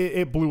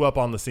it blew up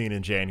on the scene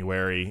in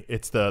January.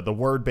 It's the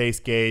word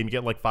based game. You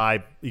get like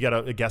 5. You got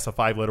to guess a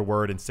 5-letter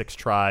word in 6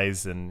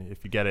 tries, and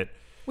if you get it,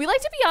 We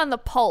like to be on the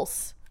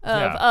pulse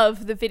Yeah.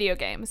 of the video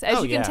games, as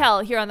Oh, you yeah. can tell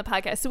here on the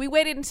podcast. So we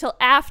waited until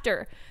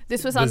after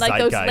this was on The like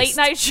those zeitgeist. late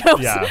night shows.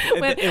 Yeah.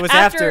 when- It was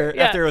after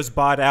yeah. it was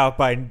bought out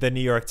by the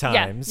New York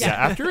Times. Yeah.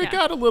 after it Yeah.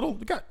 got a little,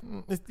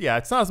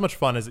 it's not as much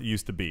fun as it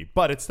used to be,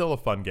 but it's still a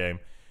fun game.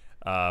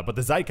 But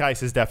the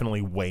zeitgeist is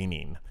definitely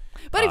waning.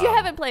 But if you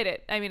haven't played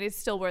it, I mean, it's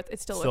still worth a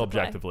play.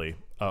 Objectively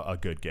a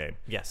good game.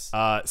 Yes.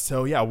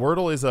 So yeah,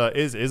 Wordle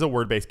is a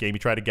word based game. You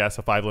try to guess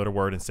a 5-letter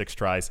word in 6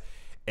 tries,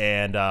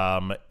 and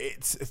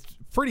it's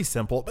pretty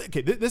simple.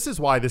 Okay, this is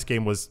why this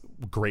game was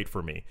great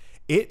for me.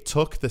 It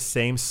took the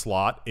same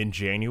slot in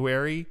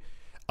January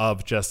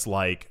of just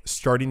like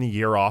starting the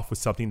year off with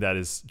something that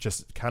is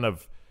just kind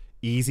of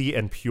easy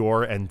and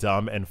pure and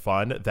dumb and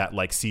fun that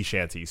like sea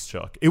shanties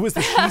took. It was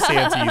the sea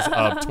shanties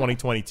of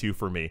 2022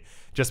 for me.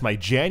 Just my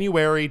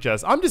January,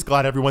 I'm just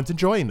glad everyone's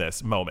enjoying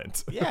this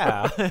moment.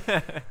 yeah.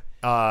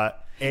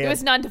 It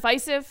was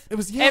non-divisive. It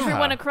was, yeah.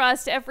 Everyone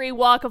across every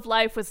walk of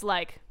life was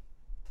like,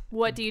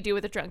 "What do you do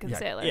with a drunken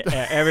sailor?"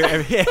 Yeah,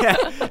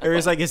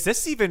 everyone's like, is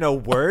this even a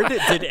word?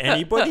 Did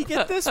anybody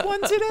get this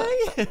one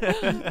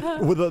today?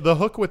 Well, the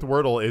hook with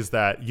Wordle is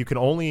that you can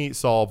only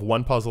solve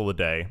one puzzle a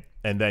day,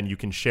 and then you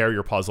can share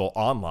your puzzle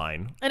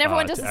online. And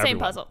everyone does to the same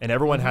everyone. puzzle. And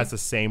everyone has the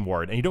same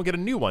word. And you don't get a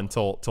new one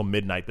till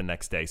midnight the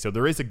next day. So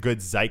there is a good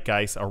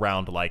zeitgeist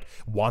around like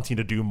wanting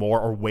to do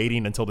more or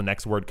waiting until the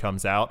next word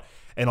comes out.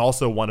 And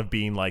also one of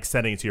being like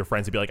sending it to your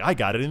friends and be like, I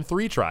got it in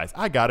 3 tries.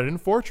 I got it in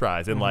 4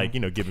 tries. And like,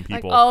 giving Like,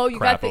 people oh, you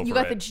got crap the over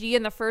the it. G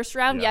in the first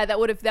round. Yeah. Yeah, that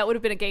would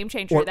have been a game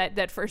changer. Or-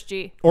 that first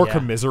G. Or Yeah.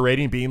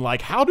 commiserating, being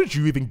like, how did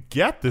you even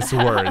get this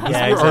word? This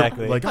Yeah, word- or,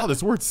 exactly. like, oh,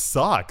 this word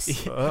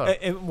sucks. Ugh.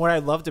 And what I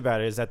loved about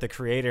it is that the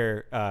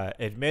creator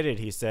admitted,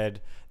 he said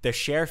the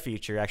share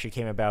feature actually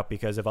came about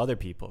because of other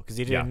people, because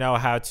he didn't Yeah. know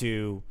how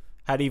to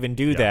even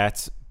do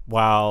that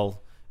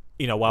while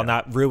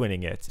not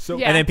ruining it. So-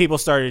 Yeah. And then people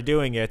started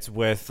doing it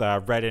with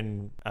red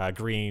and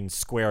green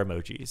square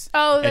emojis.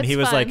 Oh, and that's he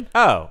was fun. like,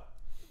 oh,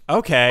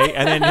 okay.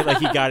 And then like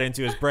he got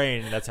into his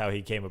brain, and that's how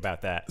he came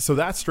about that. So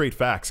that's straight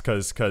facts,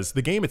 because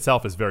the game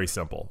itself is very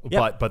simple.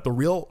 Yep. But the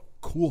real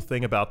cool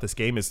thing about this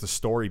game is the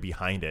story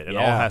behind it. It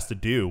all Yeah. has to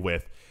do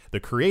with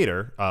the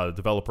creator,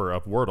 developer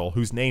of Wordle,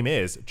 whose name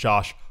is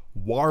Josh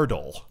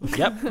Wardle.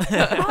 Yep.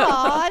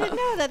 Oh, I didn't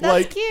know that. That's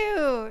Like-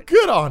 cute.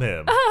 Good on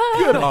him.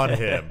 Good on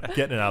him.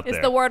 Getting it out It's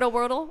there. the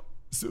Wordle.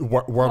 So,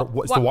 what's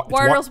Wa-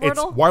 Wardle's it's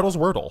Wordle? Wardle's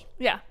Wordle.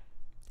 Yeah.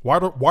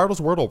 Wardle's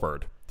Wordle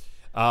word.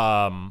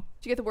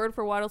 Did you get the word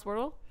for Waddle's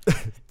Wordle?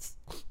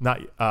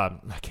 Not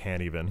I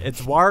can't even.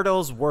 It's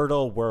Wardle's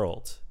Wordle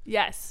World.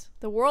 Yes.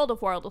 The world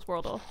of Waddle's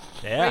Wordle.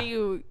 Yeah. Where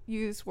you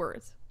use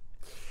words.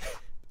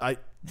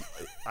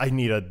 I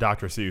need a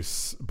Dr.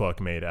 Seuss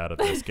book made out of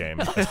this game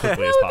as quickly as That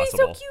would be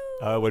possible. so cute.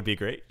 Oh, it would be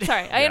great.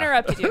 Sorry, I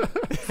interrupted you.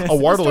 A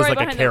Wardle is story like a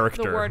behind the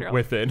character Wordle.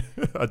 within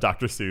a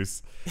Dr.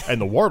 Seuss,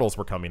 and the Wardles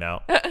were coming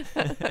out.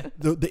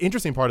 The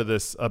interesting part of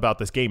this about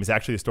this game is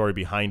actually the story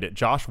behind it.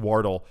 Josh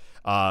Wardle,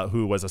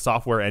 who was a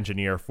software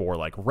engineer for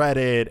like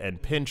Reddit and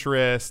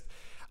Pinterest,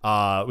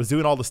 was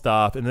doing all the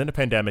stuff, and then the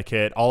pandemic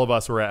hit. All of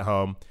us were at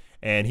home,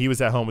 And he was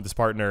at home with his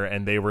partner,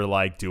 and they were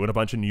like doing a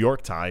bunch of New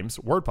York Times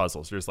word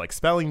puzzles. There's like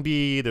Spelling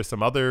Bee. There's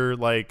some other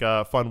like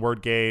fun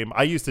word game.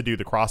 I used to do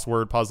the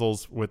crossword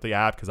puzzles with the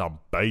app because I'm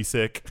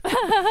basic.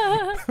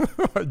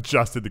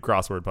 Just did the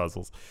crossword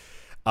puzzles.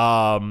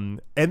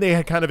 And they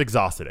had kind of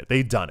exhausted it.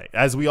 They'd done it,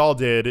 as we all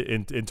did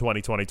in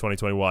 2020,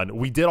 2021.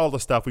 We did all the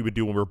stuff we would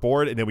do when we were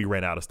bored, and then we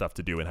ran out of stuff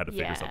to do and had to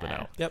figure something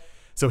out. Yep.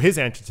 So his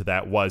answer to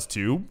that was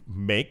to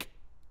make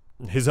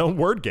his own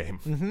word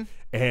game.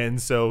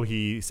 And so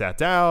he sat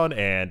down,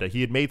 and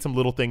he had made some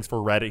little things for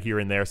Reddit here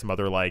and there, some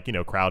other like,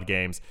 crowd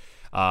games,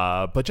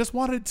 but just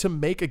wanted to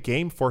make a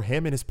game for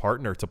him and his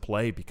partner to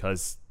play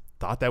because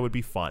thought that would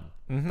be fun.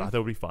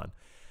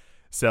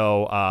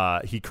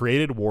 So he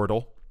created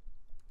Wordle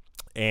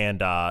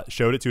and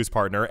showed it to his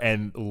partner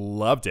and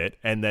loved it.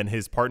 And then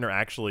his partner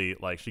actually,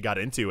 like, she got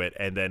into it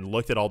and then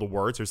looked at all the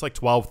words. There's like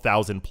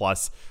 12,000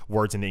 plus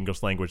words in the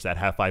English language that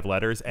have 5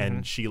 letters.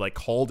 And she like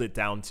culled it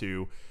down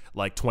to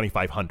like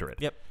 2,500.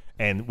 Yep.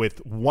 And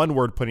with one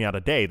word putting out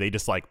a day, they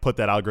just like put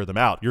that algorithm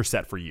out. You're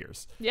set for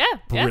years. Yeah.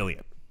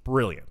 Brilliant.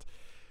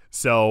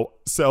 So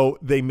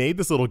they made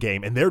this little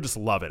game, and they're just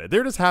loving it.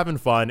 They're just having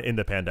fun in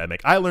the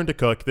pandemic. I learned to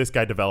cook. This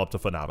guy developed a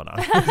phenomenon.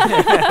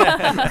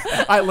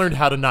 I learned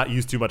how to not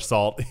use too much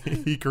salt.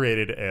 He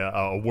created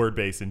a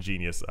word-based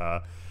ingenious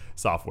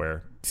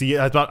software. See,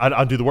 I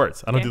don't do the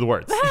words. I don't do the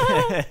words.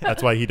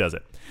 That's why he does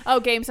it. Oh,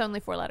 game's only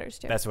 4 letters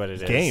too. That's what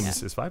it is.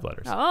 Games is 5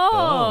 letters.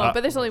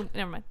 But there's only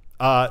never mind.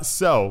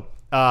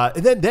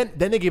 And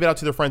then they gave it out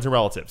to their friends and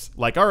relatives.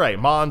 Like, all right,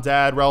 mom,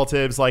 dad,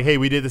 relatives, like, hey,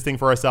 we did this thing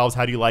for ourselves.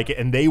 How do you like it?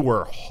 And they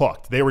were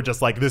hooked. They were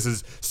just like, this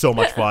is so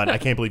much fun. I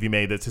can't believe you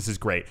made this. This is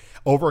great.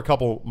 Over a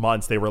couple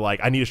months, they were like,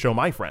 I need to show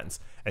my friends.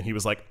 And he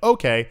was like,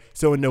 okay.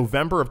 So in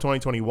November of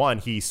 2021,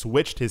 he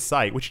switched his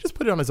site, which he just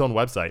put it on his own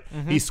website.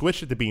 He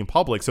switched it to being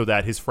public so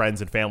that his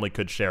friends and family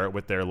could share it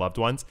with their loved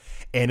ones.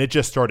 And it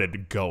just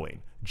started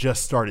going,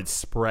 just started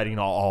spreading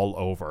all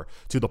over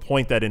to the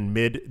point that in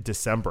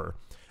mid-December,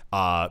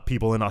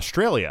 people in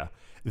Australia,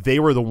 they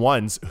were the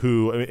ones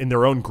who, in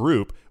their own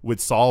group, would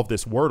solve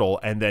this Wordle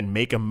and then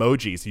make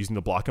emojis using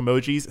the block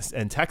emojis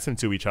and text them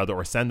to each other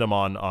or send them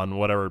on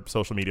whatever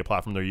social media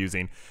platform they're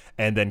using,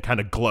 and then kind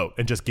of gloat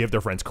and just give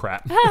their friends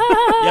crap.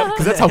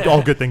 Because that's how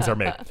all good things are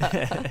made.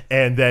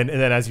 And then,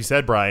 as you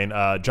said, Brian,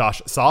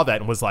 Josh saw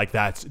that and was like,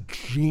 "That's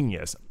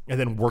genius," and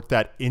then worked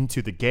that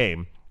into the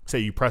game. Say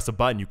you press a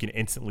button, you can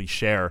instantly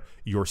share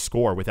your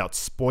score without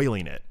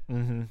spoiling it.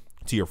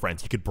 To your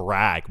friends. You could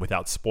brag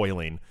without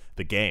spoiling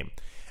the game.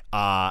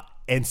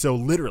 And so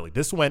literally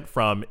this went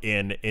from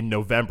in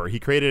November, he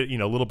created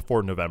it, a little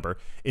before November.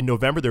 In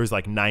November, there was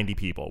like 90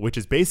 people, which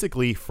is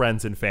basically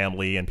friends and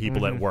family and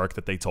people at work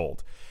that they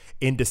told.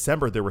 In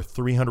December, there were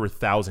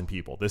 300,000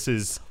 people. This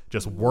is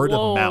just word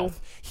of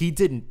mouth. He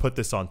didn't put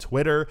this on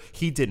Twitter.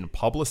 He didn't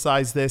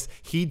publicize this.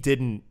 He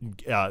didn't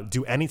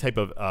do any type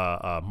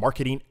of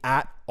marketing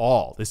at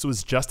all. This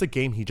was just a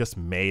game he just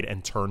made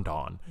and turned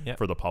on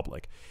for the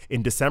public.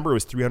 In December, it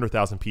was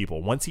 300,000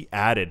 people. Once he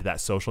added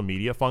that social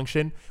media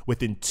function,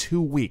 within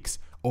 2 weeks,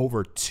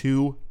 over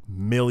 2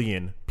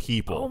 million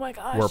people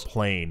were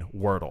playing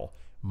Wordle,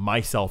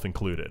 myself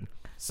included.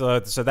 So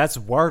that's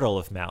Wordle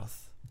of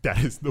mouth. That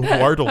is the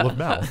Wordle of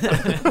mouth.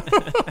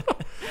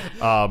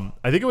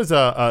 I think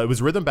it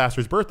was Rhythm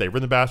Bastard's birthday.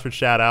 Rhythm Bastard,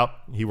 shout out.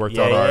 He worked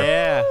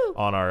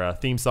on our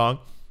theme song.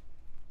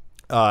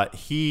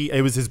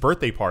 It was his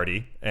birthday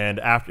party, and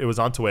after it was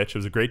on Twitch. It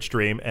was a great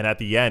stream, and at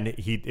the end,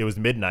 it was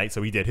midnight,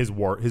 so he did his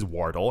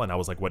Wordle, and I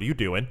was like, "What are you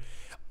doing?"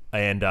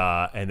 And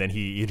then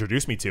he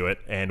introduced me to it,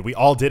 and we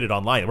all did it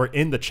online. We're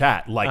in the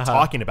chat, like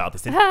talking about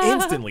this, and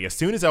instantly, as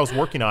soon as I was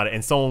working on it,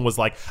 and someone was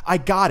like, "I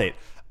got it,"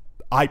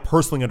 I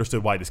personally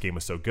understood why this game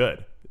was so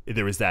good.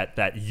 There was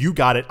that you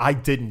got it, I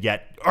didn't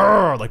yet.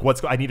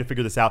 I need to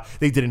figure this out.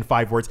 They did it in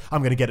 5 words.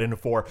 I'm gonna get it in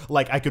 4.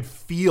 Like, I could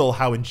feel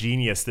how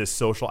ingenious this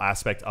social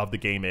aspect of the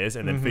game is,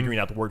 and then figuring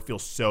out the word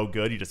feels so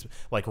good. You just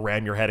like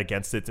ram your head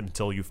against it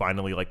until you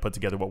finally like put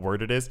together what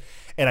word it is.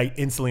 And I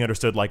instantly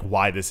understood like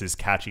why this is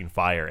catching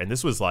fire. And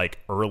this was like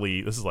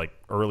early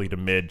to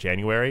mid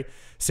January.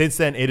 Since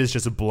then, it has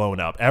just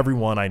blown up.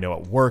 Everyone I know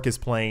at work is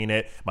playing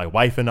it. My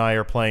wife and I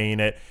are playing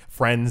it.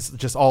 Friends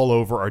just all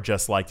over are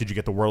just like, did you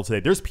get the Wordle today?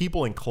 There's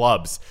people in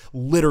clubs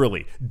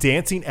literally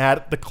dancing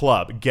at the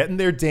club, getting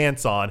their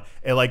dance on.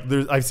 And like,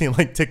 I've seen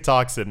like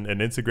TikToks and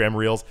Instagram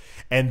reels.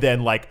 And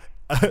then like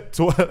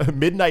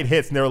midnight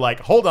hits and they're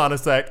like, hold on a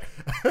sec.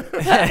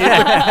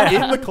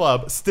 in the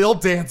club, still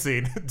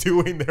dancing,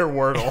 doing their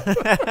Wordle.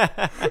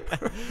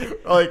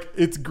 Like,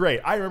 it's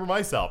great. I remember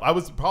myself. I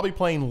was probably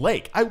playing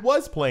Lake. I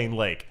was playing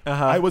Lake,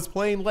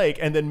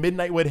 and then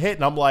midnight would hit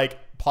and I'm like,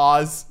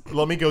 pause,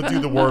 let me go do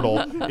the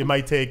Wordle. It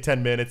might take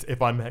 10 minutes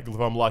if I'm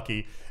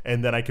lucky,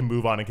 and then I can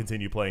move on and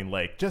continue playing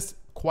Lake. Just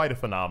quite a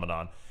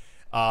phenomenon.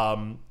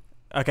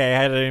 Okay,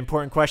 I had an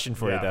important question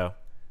for you though.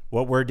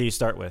 What word do you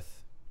start with?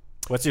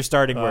 What's your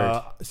starting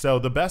word? So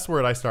the best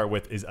word I start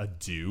with is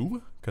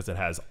ado, because it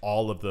has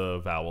all of the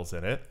vowels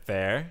in it.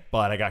 Fair.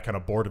 But I got kind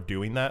of bored of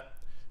doing that.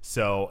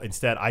 So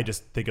instead, I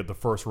just think of the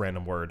first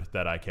random word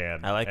that I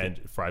can. I like and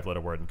it. 5-letter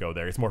word and go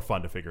there. It's more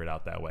fun to figure it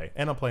out that way.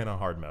 And I'm playing on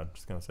hard mode.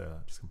 Just gonna say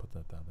that. Just gonna put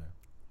that down there.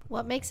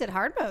 What makes it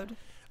hard mode?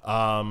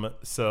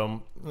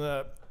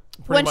 Pretty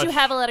Once you much-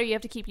 have a letter, you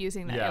have to keep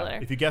using that letter.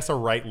 If you guess a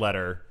right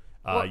letter,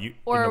 or you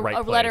or in the right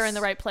a place. letter in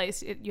the right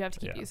place, you have to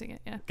keep Yeah. using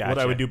it. Yeah. Gotcha. What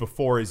I would do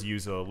before is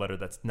use a letter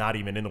that's not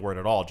even in the word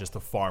at all, just to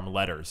farm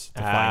letters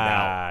to find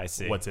I out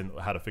see. what's in,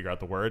 how to figure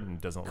out the word, and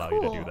it doesn't allow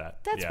you to do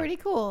that. That's Yeah. pretty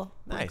cool.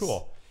 Nice.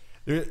 Cool.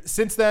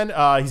 Since then,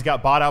 he's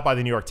got bought out by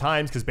the New York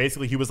Times because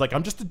basically he was like,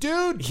 "I'm just a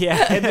dude."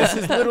 Yeah. And this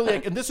is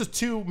literally, and this is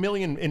 2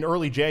 million in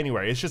early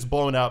January. It's just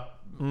blown up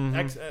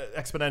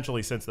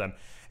exponentially since then.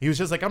 He was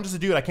just like, "I'm just a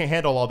dude. I can't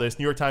handle all this."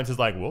 New York Times is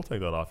like, "We'll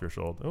take that off your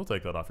shoulder. We'll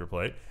take that off your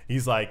plate."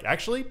 He's like,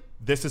 "Actually,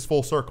 this is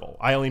full circle.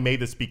 I only made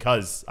this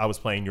because I was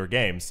playing your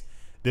games.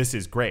 This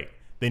is great."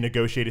 They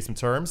negotiated some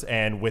terms,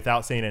 and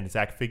without saying an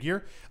exact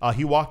figure,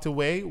 he walked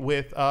away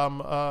with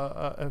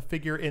a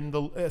figure in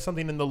the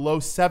something in the low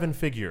 7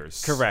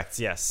 figures. Correct.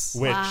 Yes.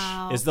 Which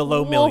Wow. Is the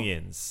low Whoa.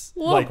 millions.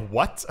 like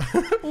what?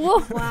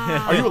 Whoa.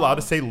 Wow. Are you allowed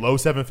to say low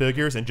 7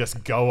 figures and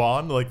just go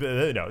on? Like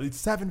no, it's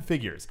 7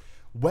 figures.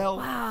 Well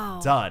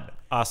done.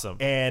 Awesome.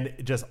 And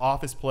just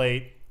Office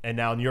Plate, and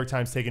now New York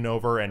Times taking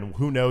over, and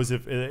who knows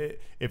if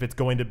it's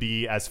going to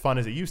be as fun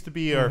as it used to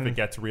be, or if it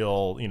gets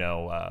real, New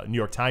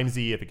York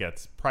Timesy, if it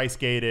gets price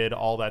gated,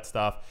 all that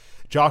stuff.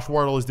 Josh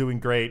Wardle is doing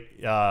great.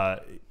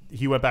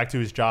 He went back to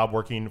his job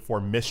working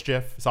for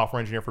Mischief, software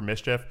engineer for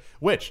Mischief,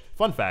 which,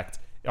 fun fact,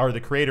 are the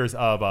creators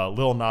of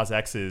Lil Nas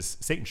X's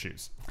Satan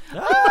Shoes.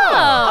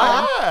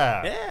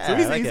 Yeah, So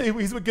I like it.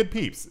 he's with good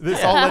peeps.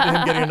 This all led to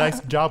him getting a nice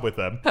job with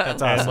them.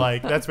 That's awesome.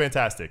 And that's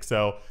fantastic.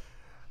 So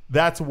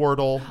that's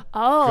Wordle.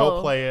 Oh.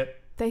 Go play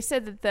it. They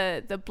said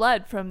that the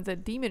blood from the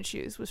demon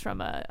shoes was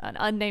from an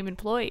unnamed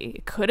employee.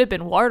 It could have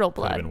been Wardle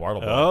Could have blood. been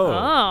Wardle. Oh.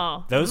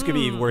 Oh. Those could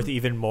be worth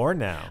even more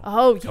now.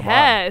 Oh, Come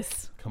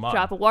yes. Come on.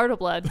 Drop a Wardle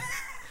blood.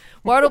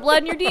 Wardle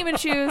blood in your demon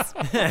shoes.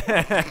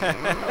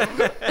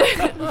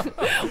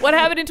 What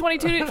happened in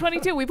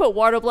 22? We put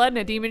Wardle blood in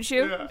a demon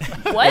shoe.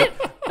 What?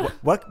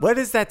 What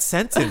is that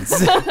sentence?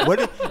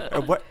 what?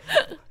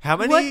 How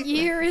many? What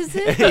year is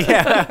it?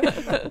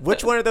 Yeah.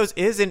 Which one of those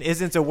is and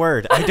isn't a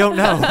word? I don't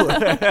know.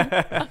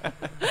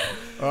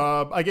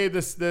 I gave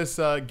this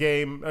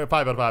game 5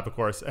 out of 5, of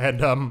course,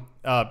 and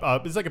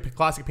it's like a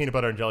classic peanut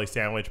butter and jelly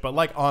sandwich, but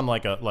like on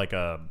like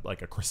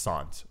a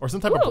croissant or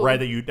some type of Ooh.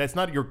 bread that's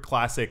not your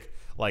classic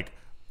like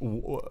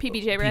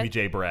PBJ bread?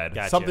 PBJ bread.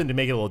 Gotcha. Something to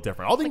make it a little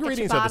different. All the Like a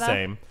ingredients are the ciabatta?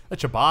 same. A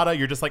ciabatta,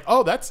 you're just like,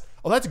 oh, that's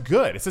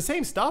good. It's the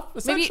same stuff.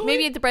 Essentially,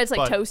 Maybe the bread's like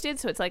but toasted,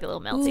 so it's like a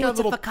little melty. It's got It's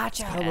a little focaccia. it's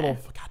got a little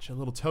focaccia, a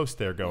little toast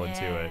there going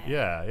to it.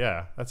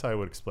 Yeah. That's how I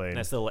would explain.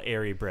 Nice little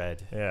airy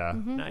bread. Yeah,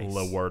 Nice.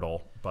 little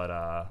Wordle,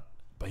 but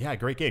yeah,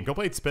 great game. Go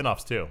play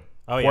Spin-offs too.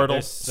 Oh, yeah, Wordle,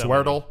 there's so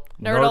Swirtle,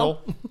 Nerdle.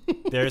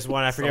 There's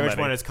one, I forget which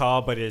many. one it's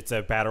called, but it's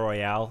a battle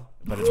royale,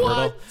 but it's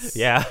What? Wordle.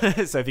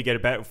 Yeah. So if you get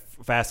it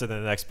faster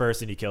than the next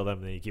person, you kill them,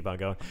 and then you keep on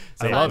going.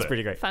 So I yeah, love it's it.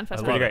 pretty great. Fun, fun,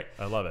 I fun. Pretty love great.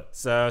 it. I love it.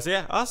 So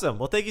yeah, awesome.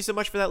 Well, thank you so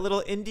much for that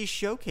little indie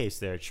showcase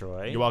there,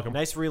 Troy. You're welcome.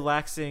 Nice,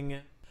 relaxing.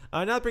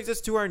 Now that brings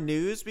us to our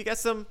news. We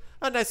got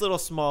a nice little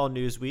small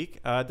news week.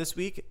 This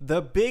week,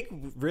 the big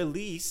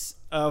release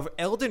of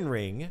Elden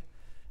Ring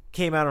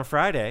came out on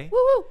Friday, Woo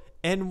woo.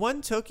 and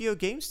one Tokyo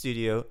Game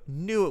Studio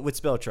knew it would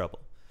spell trouble.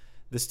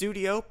 The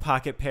studio,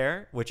 Pocket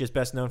Pair, which is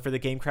best known for the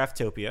game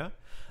Craftopia,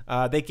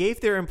 they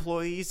gave their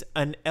employees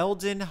an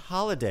Elden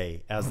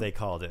holiday, as they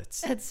called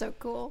it. That's so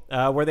cool.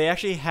 Where they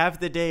actually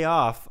have the day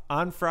off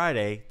on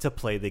Friday to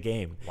play the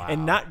game. Wow.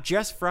 And not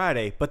just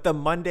Friday, but the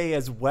Monday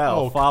as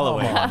well Oh,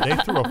 following. come on. They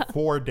threw a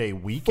 4-day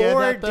weekend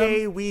at them?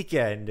 4-day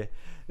weekend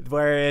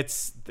where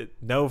it's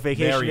no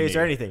vacation Marry days or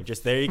me. anything.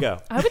 Just there you go.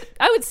 I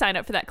would sign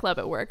up for that club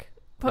at work.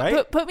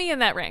 Right? Put me in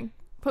that ring.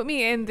 Put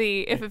me in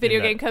the if a video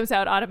that- game comes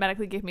out,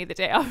 automatically give me the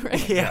day off ring.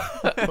 Yeah.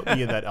 Put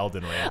me in that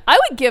Elden Ring. I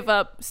would give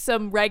up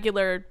some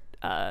regular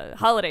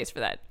holidays for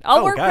that. I'll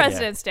Oh, work God, yeah.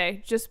 President's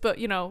Day, but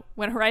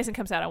when Horizon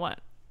comes out, I want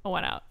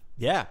out.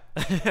 Yeah.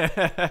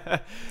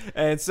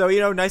 And so,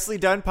 nicely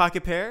done,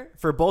 Pocket Pair,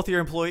 for both your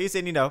employees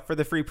and, for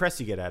the free press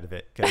you get out of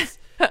it. Because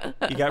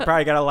you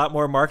probably got a lot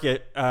more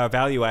market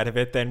value out of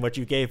it than what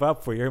you gave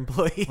up for your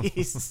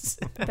employees.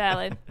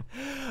 Valid.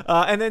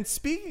 And then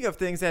speaking of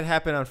things that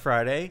happened on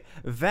Friday,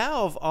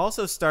 Valve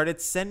also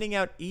started sending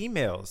out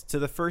emails to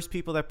the first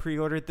people that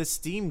pre-ordered the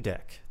Steam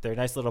Deck, their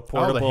nice little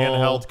portable the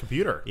handheld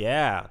computer.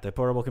 Yeah, the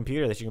portable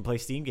computer that you can play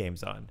Steam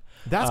games on.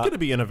 That's going to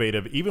be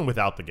innovative even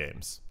without the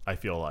games, I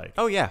feel like.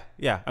 Oh yeah.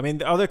 I mean,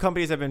 the other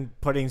companies have been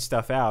putting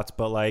stuff out,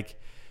 but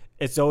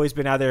it's always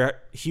been either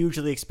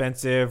hugely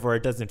expensive or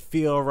it doesn't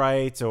feel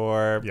right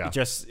or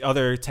just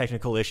other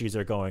technical issues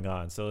are going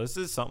on. So this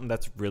is something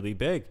that's really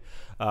big.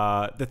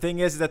 The thing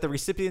is that the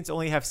recipients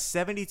only have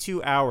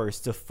 72 hours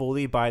to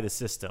fully buy the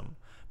system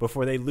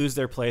before they lose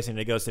their place and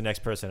it goes to the next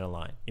person in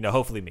line.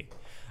 Hopefully me.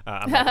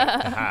 I'm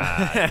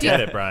not Get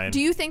it, Brian. Do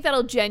you think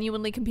that'll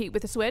genuinely compete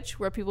with the Switch,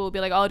 where people will be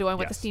like, "Oh, do I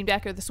want the Yes. Steam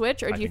Deck or the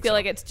Switch?" Or do you think feel so.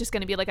 like it's just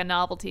going to be like a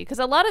novelty? Because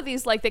a lot of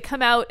these, like, they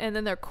come out and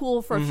then they're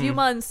cool for a few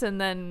months, and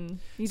then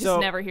you just So,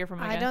 never hear from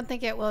them I again. don't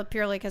think it will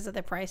purely because of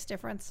the price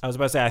difference. I was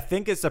about to say, I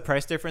think it's the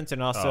price difference,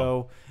 and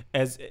also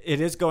as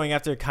it is going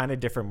after kind of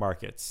different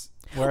markets.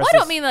 Well, Whereas I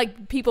don't this- mean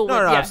like people No,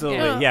 would. no, yeah,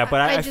 absolutely, yeah. yeah.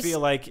 But I I just- feel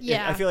like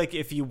yeah. I feel like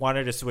if you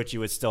wanted a Switch, you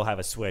would still have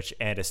a Switch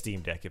and a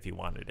Steam Deck if you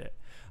wanted it.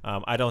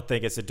 I don't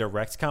think it's a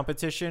direct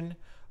competition,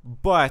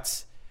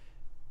 but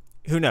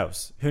who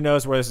knows? Who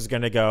knows where this is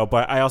going to go?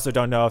 But I also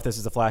don't know if this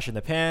is a flash in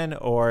the pan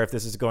or if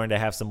this is going to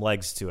have some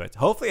legs to it.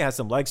 Hopefully, it has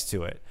some legs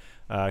to it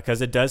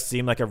because it does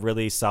seem like a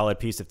really solid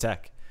piece of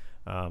tech,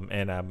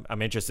 and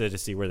I'm interested to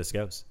see where this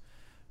goes,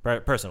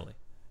 personally.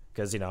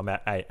 Because, you know,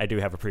 I do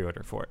have a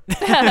pre-order for it.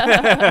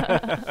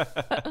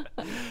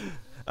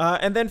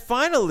 And then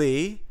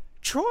finally,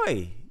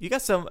 Troy, you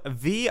got some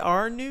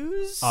VR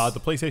news? The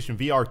PlayStation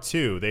VR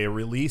 2, they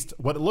released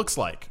what it looks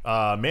like.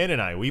 Man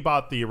and I, we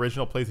bought the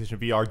original PlayStation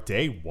VR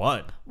day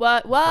one,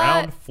 What?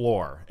 ground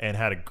floor, and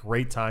had a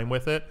great time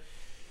with it.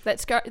 That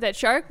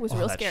shark was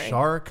real that scary.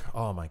 shark,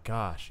 oh my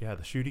gosh. Yeah,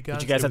 the shooty guns.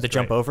 Did you guys have to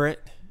jump over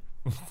it?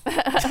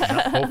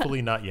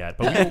 Hopefully not yet,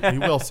 but we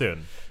will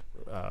soon.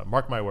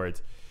 Mark my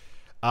words.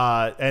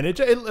 And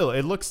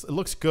it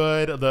looks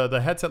good.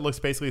 The headset looks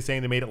basically the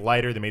same. They made it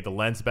lighter. They made the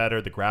lens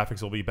better. The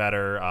graphics will be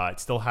better. It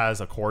still has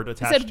a cord You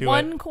attached said to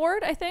one it.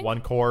 cord, I think. One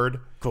cord.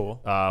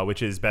 Cool.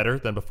 Which is better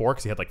than before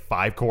because he had like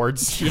 5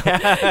 cords.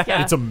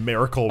 Yeah. It's a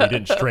miracle we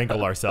didn't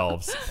strangle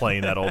ourselves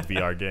playing that old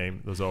VR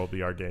game. Those old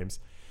VR games.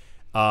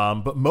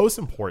 But most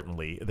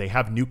importantly, they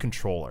have new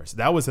controllers.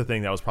 That was the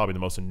thing that was probably the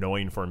most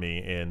annoying for me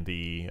in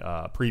the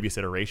previous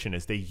iteration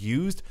is they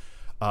used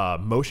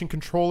motion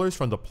controllers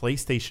from the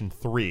PlayStation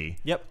 3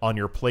 on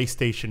your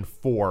PlayStation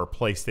 4,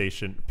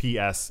 PlayStation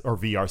PS, or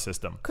VR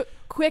system.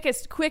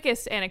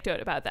 Quickest anecdote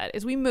about that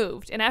is we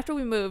moved, and after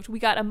we moved, we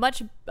got a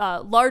much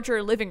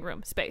larger living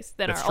room space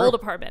than That's our true. old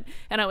apartment.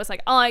 And I was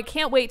like, oh, I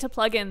can't wait to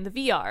plug in the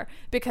VR,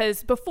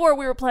 because before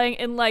we were playing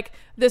in like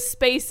the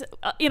space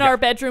in our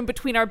bedroom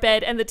between our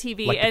bed and the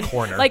TV, Like the and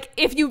corner. like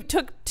if you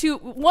took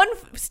one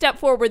step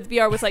forward, the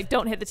VR was like,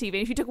 don't hit the TV.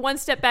 And if you took one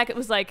step back, it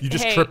was like, You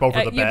just hey, trip over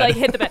the you'd bed. like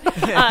hit the bed,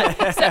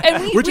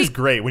 and Which is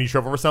great when you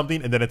trip over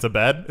something and then it's a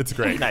bed. It's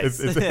great.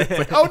 Nice. It's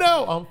like, oh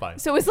no, I'm fine.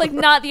 So it's like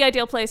not the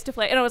ideal place to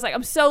play. And I was like,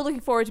 I'm so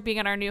looking forward to being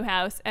in our new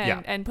house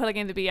and putting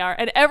in the VR.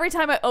 And every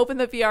time I opened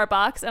the VR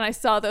box and I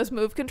saw those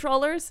Move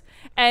controllers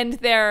and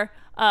their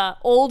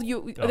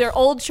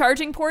old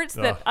charging ports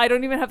that I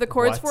don't even have the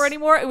cords What? for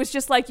anymore, it was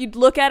just like you'd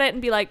look at it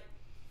and be like,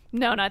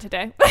 no, not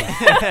today.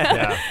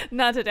 Yeah.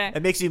 Not today.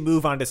 It makes you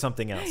move on to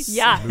something else.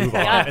 Yeah. Move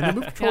on. Yeah. And the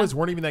Move controllers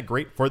weren't even that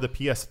great for the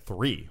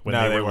PS3 when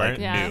No, they they were like weren't.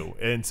 Yeah. new.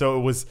 And so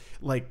it was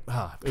like,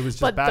 it was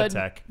just But bad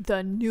tech.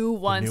 the new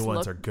ones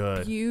ones look are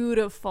good.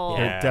 beautiful.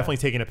 Yeah. They're definitely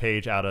taking a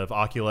page out of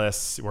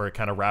Oculus where it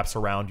kind of wraps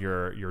around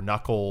your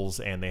knuckles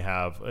and they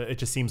have, it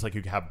just seems like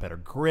you have better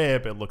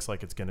grip. It looks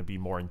like it's going to be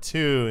more in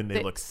tune.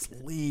 They look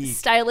sleek.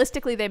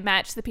 Stylistically, they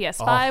match the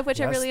PS5, which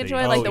I yes, really they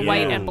enjoy, like the do.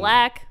 white and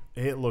black.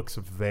 It looks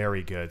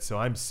very good. So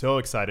I'm so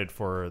excited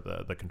for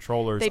the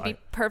controllers. They'd be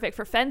perfect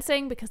for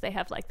fencing because they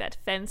have like that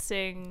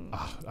fencing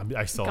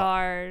I still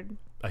guard.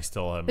 I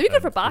still am, They'd be good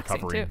am for boxing,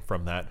 recovering too.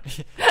 from that.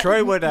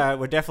 Troy would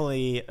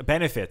definitely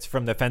benefit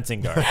from the fencing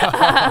guard.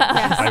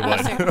 I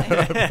would.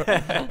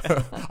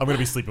 Certainly. I'm going to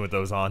be sleeping with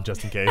those on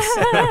just in case.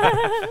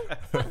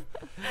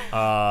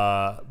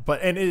 But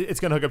it's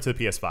going to hook up to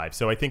the PS5.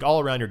 So I think all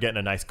around you're getting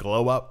a nice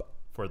glow up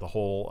for the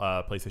whole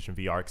PlayStation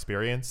VR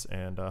experience.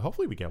 And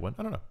hopefully we get one.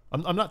 I don't know.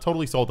 I'm not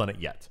totally sold on it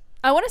yet.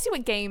 I want to see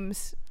what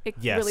games it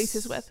Yes.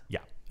 releases with. Yeah.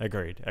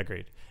 Agreed.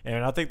 And I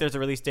don't think there's a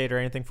release date or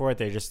anything for it.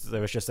 There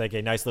was just like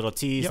a nice little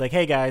tease, Yep. like,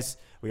 hey guys,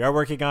 we are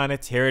working on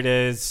it. Here it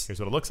is. Here's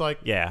what it looks like.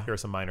 Yeah. Here are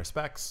some minor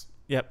specs.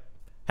 Yep.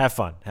 Have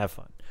fun. All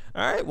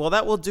right. Well,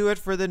 that will do it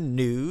for the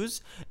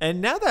news. And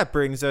now that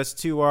brings us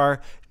to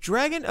our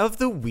Dragon of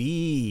the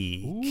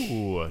Week.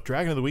 Ooh,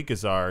 Dragon of the Week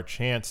is our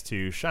chance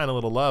to shine a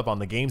little love on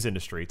the games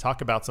industry,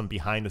 talk about some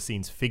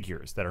behind-the-scenes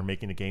figures that are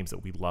making the games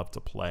that we love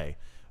to play.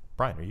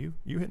 Brian, are you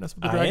hitting us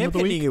with the I Dragon am of the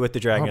hitting Week? you with the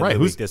Dragon All right, of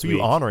the who's Week this who week.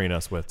 you honoring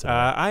us with today?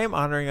 I am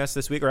honoring us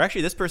this week, or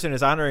actually, this person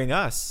is honoring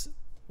us,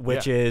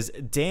 which is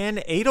Dan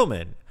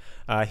Edelman.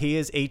 He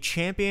is a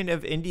champion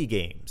of indie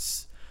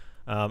games,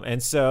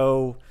 and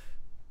so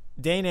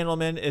Dan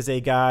Edelman is a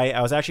guy.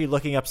 I was actually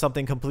looking up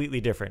something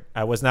completely different.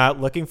 I was not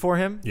looking for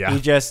him. Yeah.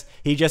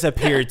 He just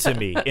appeared to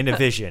me in a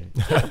vision,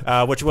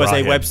 which was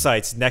Brian. a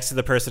website next to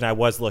the person I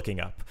was looking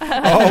up.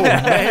 Oh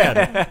man,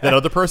 that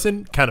other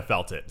person kind of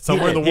felt it.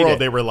 Somewhere in did, the he world,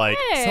 did. they were like,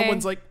 Hey.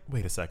 someone's like,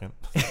 wait a second.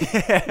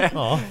 And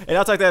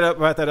I'll talk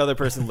about that other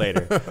person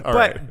later. But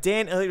right.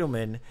 Dan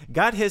Edelman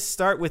got his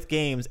start with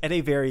games at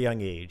a very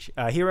young age.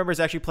 He remembers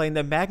actually playing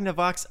the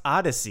Magnavox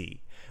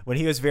Odyssey when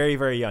he was very,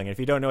 very young. And if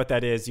you don't know what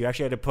that is, you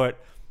actually had to put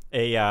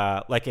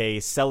a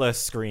Cella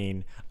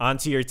screen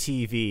onto your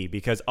TV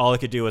because all it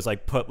could do was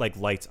like put like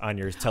lights on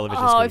your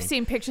television screen. I've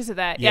seen pictures of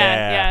that.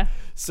 Yeah.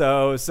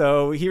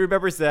 So he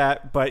remembers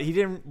that, but he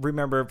didn't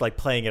remember like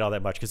playing it all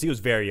that much because he was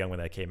very young when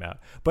that came out.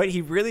 But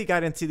he really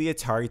got into the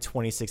Atari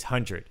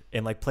 2600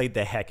 and like played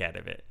the heck out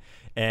of it.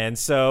 And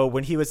so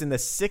when he was in the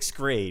 6th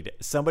grade,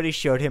 somebody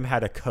showed him how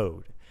to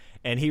code,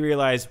 and he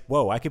realized,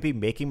 whoa, I could be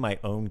making my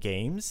own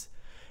games.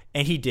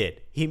 And he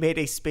did. He made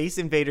a Space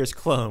Invaders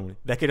clone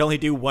that could only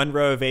do 1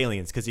 row of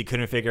aliens because he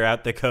couldn't figure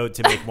out the code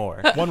to make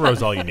more. 1 row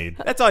is all you need.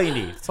 That's all you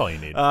need. That's all you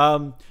need.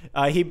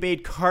 He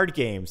made card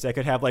games that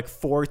could have like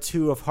 4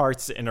 2 of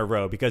hearts in a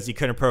row because he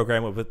couldn't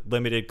program it with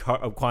limited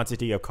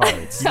quantity of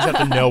cards. You just have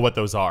to know what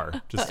those are.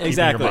 Just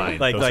exactly. Keep in your mind.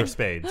 Like, those like, are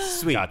spades.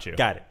 Sweet. Got you.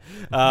 Got it.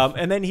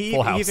 And then he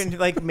Full House. even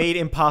like made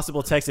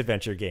impossible text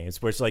adventure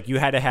games, which like you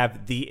had to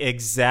have the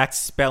exact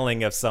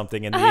spelling of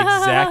something and the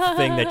exact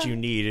thing that you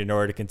need in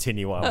order to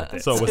continue on with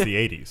it. So it was the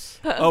 80s.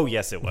 Oh,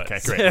 yes, it was. Okay,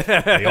 great.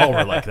 They all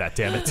were like that,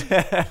 damn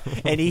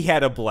it. And he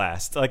had a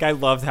blast. Like, I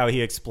loved how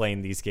he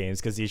explained these games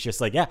because he's just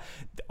like, yeah,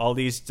 all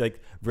these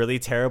like really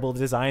terrible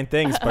design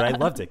things, but I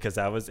loved it because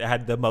I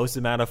had the most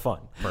amount of fun.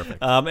 Perfect.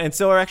 And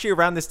so actually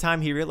around this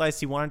time, he realized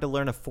he wanted to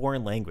learn a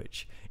foreign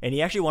language, and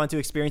he actually wanted to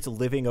experience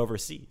living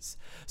overseas.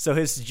 So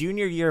his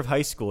junior year of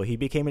high school, he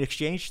became an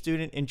exchange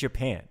student in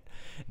Japan.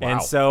 Wow.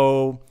 And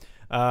so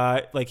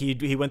like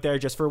he went there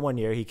just for 1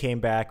 year. He came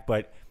back,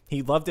 but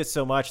he loved it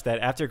so much that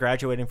after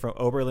graduating from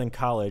Oberlin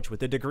College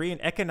with a degree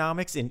in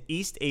economics and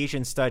East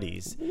Asian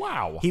studies,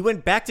 Wow. he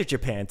went back to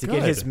Japan to get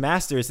Good. his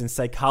master's in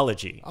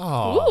psychology. Oh,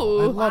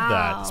 I Ooh, love wow.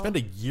 that. Spend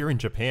a year in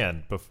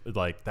Japan.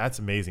 Like, that's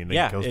amazing. Then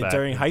Yeah, he goes back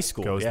during and high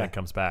school, Goes yeah. and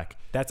comes back.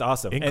 That's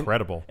awesome.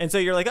 Incredible. And so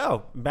you're like,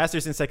 oh,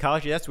 master's in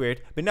psychology, that's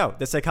weird. But no,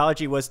 the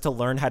psychology was to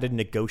learn how to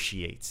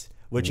negotiate,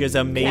 which is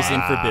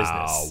amazing for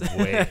business.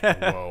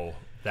 Wait, whoa.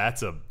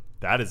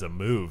 That is a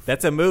move.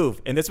 That's a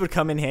move, and this would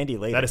come in handy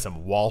later. That is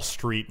some Wall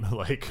Street,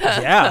 like,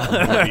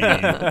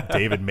 yeah.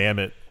 David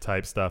Mamet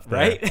type stuff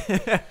there.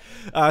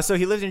 Right? So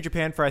he lived in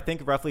Japan for, I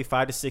think, roughly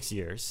 5 to 6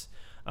 years,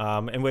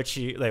 in which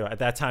at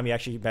that time he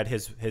actually met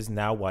his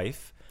now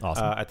wife.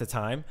 Awesome. At the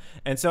time.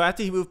 And so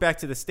after he moved back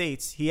to the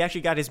States, he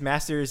actually got his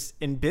master's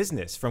in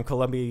business from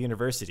Columbia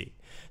University.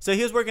 So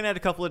he was working at a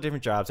couple of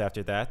different jobs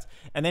after that.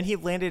 And then he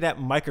landed at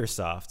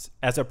Microsoft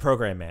as a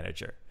program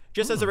manager.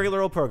 Just as a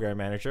regular old program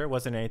manager. It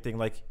wasn't anything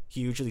like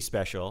hugely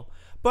special.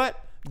 But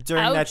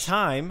during that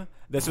time,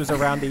 this was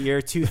around the year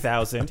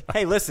 2000.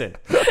 Hey, listen,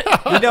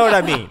 you know what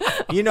I mean.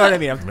 You know what I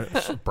mean.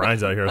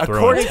 Brian's out here throwing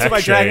According tech to my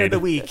shade. Dragon of the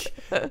Week,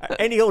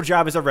 any old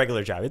job is a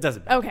regular job. It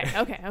doesn't matter.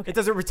 Okay. It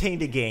doesn't pertain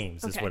to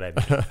games, is Okay. what I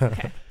mean.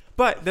 Okay.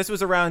 But this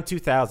was around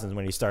 2000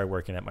 when he started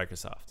working at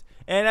Microsoft.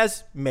 And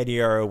as many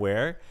are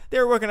aware, they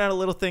were working on a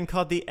little thing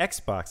called the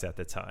Xbox at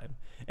the time.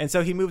 And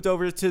so he moved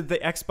over to the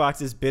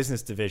Xbox's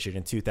business division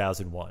in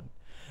 2001.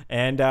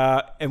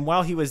 And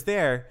while he was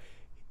there,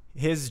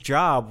 his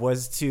job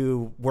was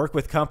to work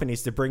with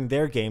companies to bring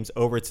their games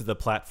over to the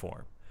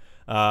platform.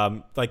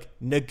 Like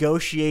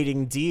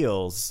negotiating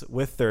deals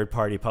with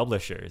third-party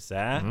publishers.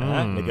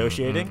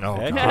 Negotiating? Oh,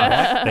 Okay.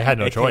 God. They had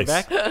no It came choice.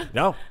 back?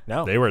 No.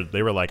 They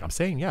were like, I'm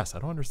saying yes. I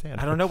don't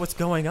understand. I don't know what's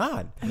going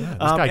on. Yeah, this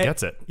guy and-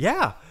 gets it.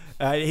 Yeah.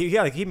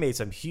 He made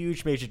some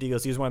huge major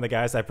deals. He was one of the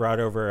guys that brought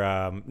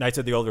over Knights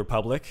of the Old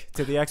Republic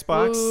to the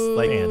Xbox,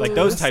 like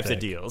those types of Fantastic.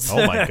 deals.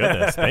 Oh my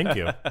goodness! Thank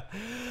you.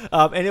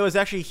 And it was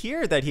actually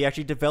here that he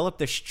actually developed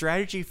the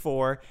strategy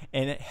for,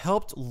 and it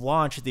helped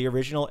launch the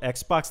original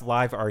Xbox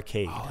Live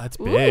Arcade. Oh, that's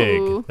big.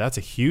 Ooh. That's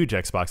a huge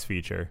Xbox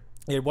feature.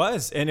 It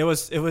was, and it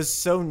was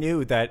so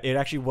new that it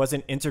actually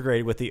wasn't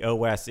integrated with the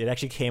OS. It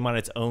actually came on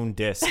its own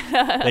disc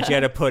that you had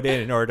to put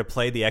in order to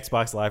play the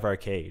Xbox Live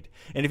Arcade.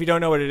 And if you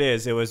don't know what it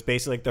is was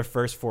basically like their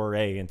first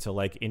foray into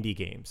like indie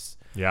games.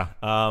 Yeah.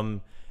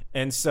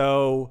 And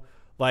so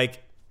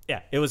like,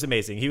 yeah, it was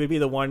amazing. He would be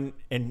the one,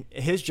 and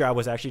his job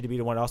was actually to be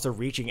the one also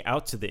reaching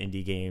out to the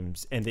indie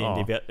games and the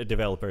indie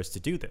developers to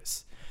do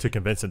this. To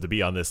convince him to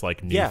be on this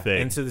like new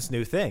thing. Into this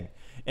new thing.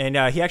 And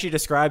he actually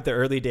described the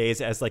early days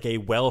as like a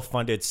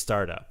well-funded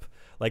startup.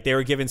 Like they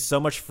were given so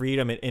much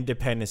freedom and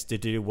independence to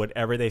do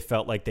whatever they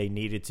felt like they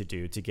needed to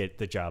do to get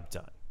the job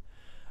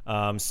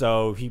done.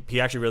 So he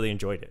actually really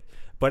enjoyed it.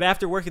 But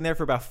after working there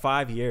for about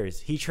 5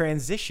 years, he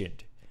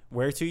transitioned.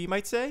 Where to, you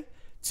might say?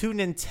 To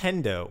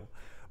Nintendo,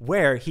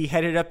 where he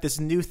headed up this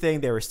new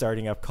thing they were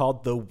starting up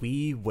called the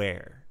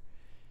WiiWare.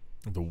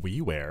 The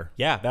WiiWare.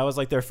 Yeah, that was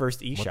like their first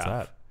eShop. What's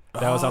that?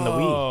 That was on the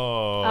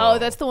Wii. Oh,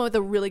 that's the one with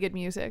the really good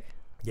music.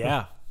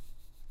 Yeah.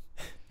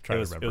 Trying It to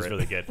was remember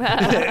really good.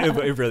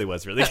 It really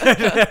was really good.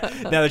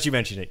 Now that you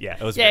mention it, yeah,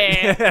 it was great.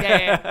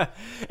 Yeah.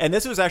 And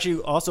this was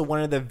actually also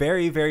one of the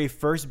very, very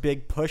first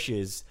big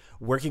pushes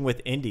working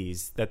with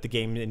indies that the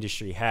game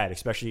industry had,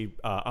 especially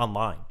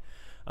online.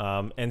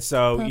 And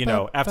so,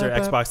 after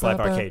Xbox Live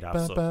Arcade,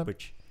 obviously,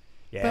 which,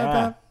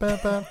 yeah.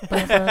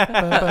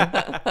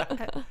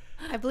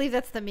 I believe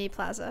that's the Me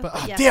Plaza.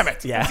 But yes. Damn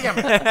it!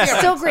 Yeah.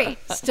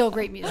 Still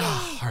great music.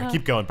 All right,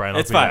 keep going, Brian.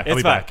 It's fine.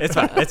 It's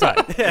fine.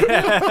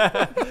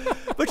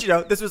 But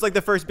Which, this was like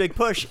the first big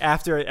push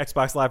after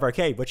Xbox Live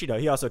Arcade, which,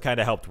 he also kind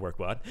of helped work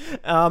on.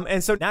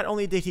 And so not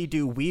only did he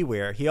do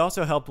WiiWare, he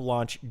also helped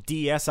launch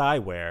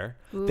DSiWare,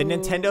 the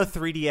Nintendo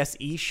 3DS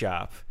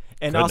eShop,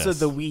 and also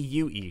the Wii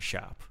U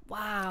eShop.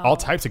 Wow. All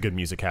types of good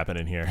music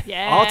happening here.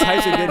 Yeah. All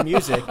types of good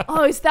music.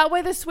 Oh, is that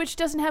why the Switch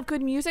doesn't have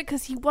good music?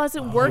 Because he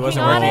wasn't working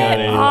wasn't on working it? on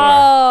it anymore.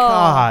 Oh.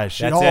 Gosh,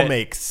 That's it all it.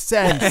 makes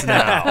sense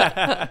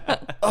now.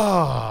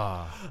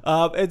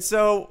 And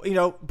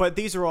so, but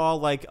these are all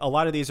like, a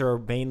lot of these are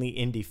mainly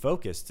indie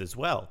focused as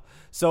well.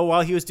 So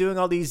while he was doing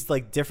all these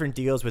like different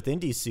deals with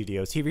indie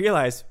studios, he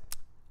realized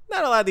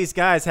not a lot of these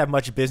guys have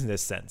much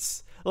business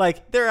sense.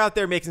 Like, they're out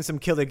there making some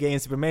killer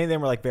games, but many of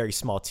them were like very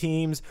small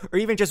teams or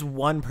even just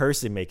one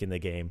person making the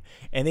game.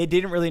 And they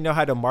didn't really know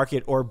how to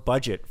market or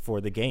budget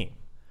for the game.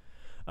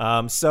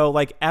 So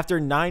like after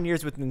 9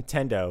 years with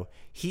Nintendo,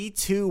 he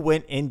too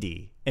went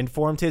indie and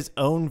formed his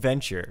own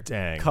venture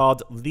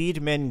called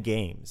Liedman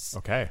Games.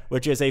 Okay.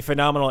 Which is a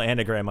phenomenal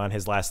anagram on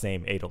his last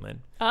name, Edelman.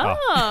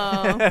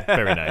 Oh.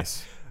 Very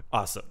nice.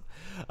 Awesome.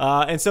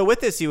 And so with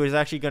this, he was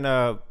actually going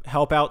to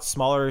help out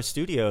smaller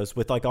studios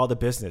with like all the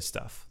business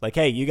stuff. Like,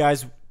 hey, you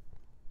guys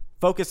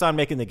focus on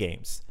making the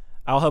games.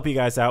 I'll help you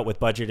guys out with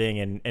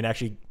budgeting and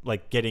actually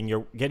like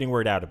getting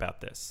word out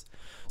about this.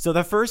 So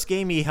the first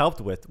game he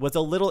helped with was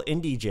a little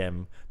indie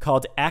gem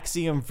called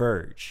Axiom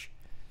Verge.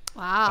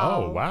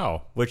 Wow. Oh,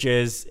 wow. Which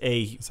is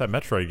It's that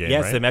Metroid game,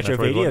 yes, right? the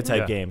Metroidvania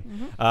type game.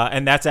 Mm-hmm.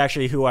 And that's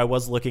actually who I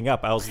was looking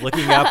up. I was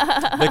looking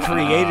up the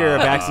creator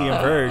of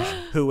Axiom Verge,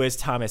 who is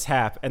Thomas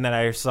Happ. And then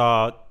I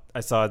saw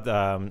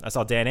Dan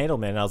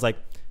Edelman, and I was like,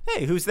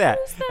 hey, who's that?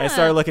 And I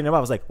started looking him up.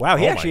 I was like, wow,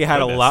 he actually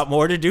had a lot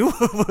more to do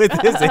with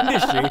this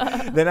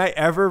industry than I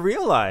ever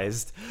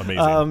realized.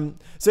 Amazing.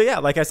 So yeah,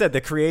 like I said,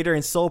 the creator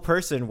and sole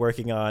person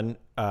working on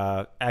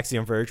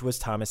Axiom Verge was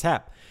Thomas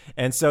Happ.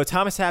 And so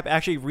Thomas Happ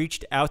actually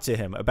reached out to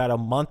him about a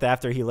month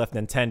after he left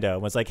Nintendo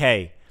and was like,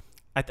 hey,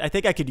 I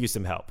think I could use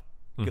some help.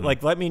 Mm-hmm.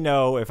 Like, let me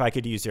know if I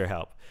could use your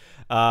help.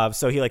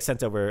 So he like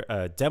sent over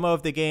a demo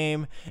of the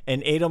game,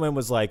 and Edelman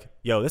was like,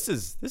 yo, this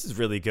is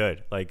really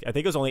good. Like, I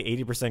think it was only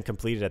 80%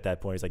 completed at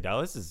that point. He's like,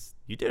 no,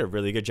 you did a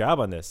really good job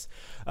on this.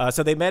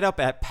 So they met up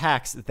at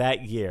PAX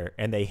that year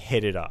and they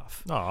hit it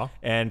off. Aw.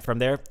 And from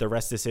there, the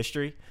rest is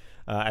history.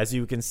 As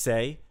you can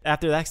say,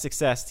 after that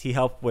success, he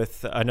helped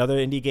with another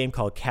indie game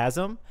called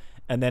Chasm,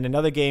 and then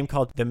another game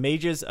called The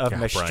Mages of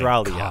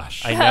Maestralia. Brian,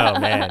 gosh. I know,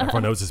 man.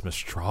 Everyone knows this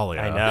Maestralia.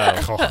 I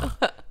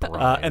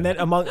know. And then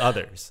among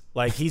others,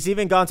 like he's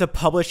even gone to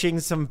publishing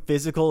some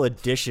physical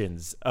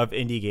editions of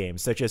indie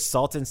games, such as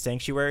Salt and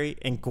Sanctuary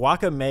and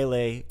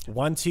Guacamelee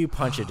 1-2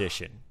 Punch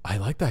Edition. I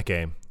like that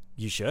game.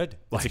 You should.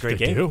 It's Like a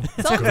great I game. do.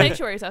 Salt and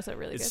Sanctuary is also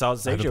really good. Salt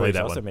and Sanctuary is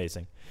that also one.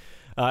 amazing.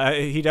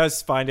 He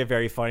does find it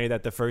very funny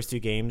that the first two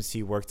games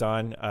he worked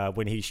on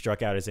when he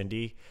struck out as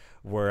indie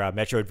were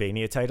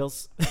Metroidvania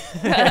titles,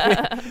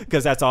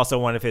 because that's also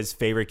one of his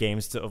favorite game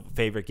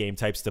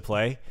types to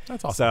play.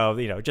 That's awesome. So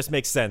it just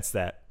makes sense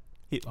that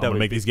gonna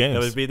make these games.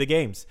 That would be the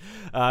games.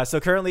 So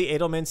currently,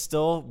 Edelman's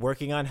still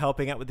working on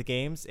helping out with the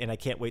games, and I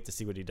can't wait to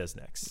see what he does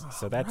next.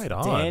 So that's right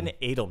on. Dan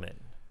Edelman.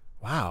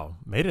 Wow,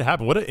 made it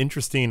happen. What an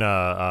interesting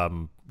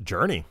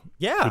journey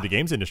through the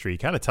games industry. He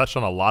kind of touched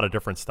on a lot of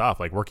different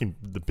stuff, like working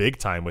the big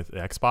time with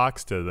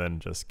Xbox to then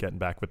just getting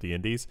back with the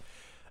indies.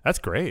 That's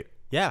great.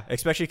 Yeah,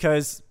 especially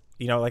because,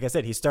 like I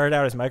said, he started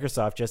out as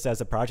Microsoft just as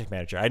a project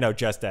manager. I know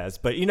just as,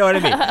 but you know what I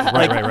mean?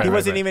 Right, he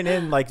wasn't even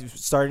in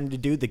starting to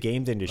do the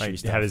games industry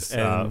stuff. He had his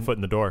foot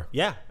in the door.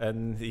 Yeah,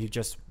 and he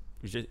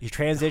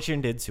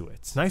transitioned into it.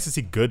 It's nice to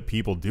see good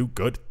people do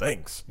good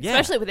things. Yeah.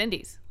 Especially with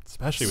indies.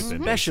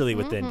 Especially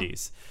with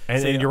indies.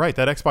 And you're right,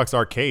 that Xbox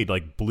Arcade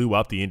blew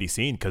up the indie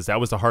scene, because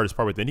that was the hardest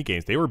part with indie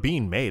games. They were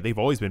being made. They've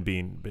always been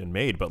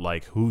made, but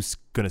who's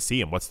going to see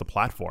them? What's the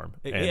platform?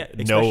 And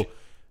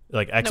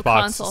Xbox,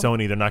 console.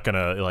 Sony, they're not going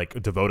to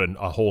devote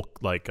a whole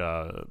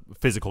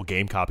physical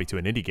game copy to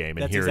an indie game.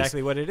 And That's here's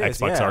exactly what it is.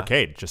 Xbox yeah.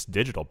 Arcade, just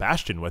digital.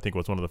 Bastion, I think,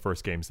 was one of the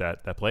first games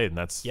that played, and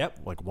that's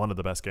one of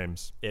the best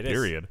games. It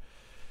period. is.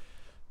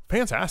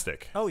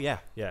 Fantastic. Oh yeah.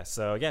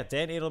 So Dan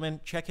Edelman,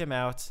 check him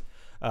out.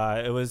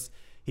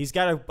 He's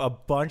got a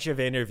bunch of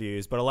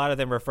interviews, but a lot of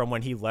them are from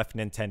when he left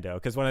Nintendo.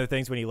 Because one of the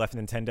things when he left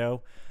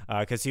Nintendo,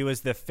 because he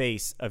was the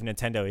face of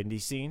Nintendo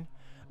indie scene,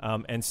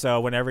 and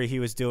so whenever he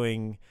was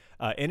doing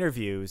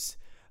interviews,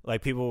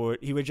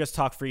 he would just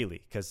talk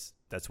freely, because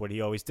that's what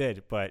he always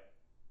did. But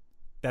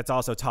that's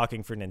also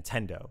talking for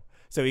Nintendo.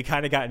 So he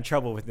kind of got in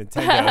trouble with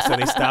Nintendo, so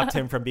they stopped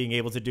him from being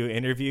able to do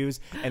interviews,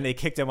 and they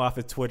kicked him off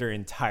of Twitter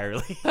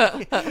entirely.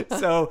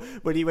 So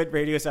when he went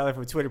radio silent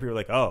from Twitter, people were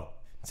like, oh,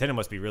 Nintendo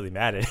must be really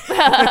mad at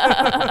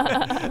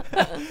him.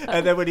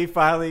 And then when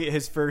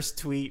his first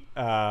tweet,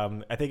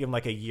 I think in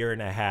a year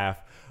and a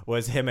half,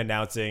 was him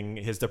announcing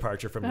his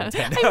departure from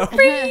Nintendo.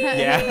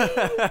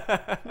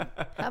 Yeah.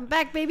 I'm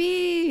back,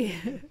 baby.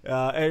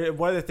 And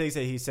one of the things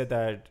that he said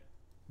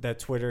that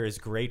Twitter is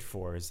great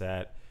for is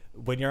that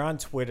when you're on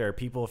Twitter,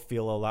 people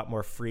feel a lot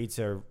more free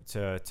to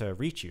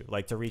reach you,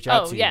 like to reach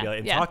out to you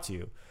and talk to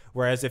you.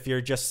 Whereas if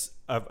you're just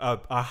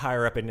a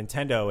higher up in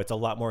Nintendo, it's a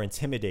lot more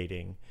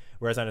intimidating.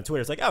 Whereas on Twitter,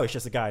 it's like, oh, it's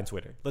just a guy on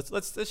Twitter.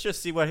 Let's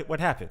just see what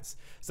happens.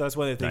 So that's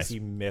one of the things he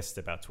missed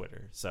about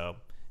Twitter. So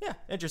yeah,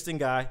 interesting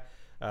guy.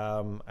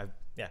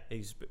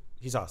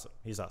 He's awesome.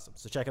 He's awesome.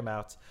 So check him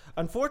out.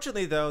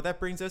 Unfortunately, though, that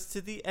brings us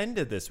to the end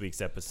of this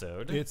week's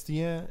episode. It's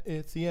the end.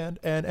 It's the end.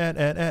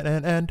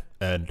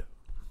 End.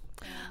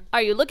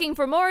 Are you looking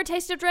for more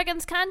Taste of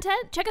Dragons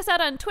content? Check us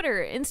out on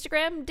Twitter,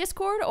 Instagram,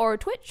 Discord, or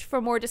Twitch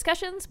for more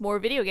discussions, more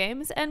video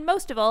games, and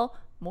most of all,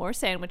 more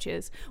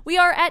sandwiches. We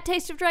are at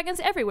Taste of Dragons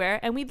everywhere,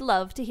 and we'd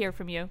love to hear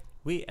from you.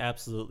 We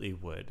absolutely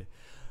would.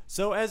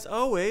 So as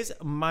always,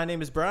 my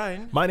name is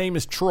Brian. My name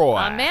is Troy.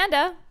 I'm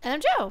Amanda. And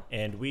I'm Joe.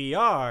 And we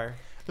are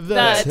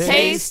the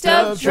Taste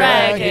of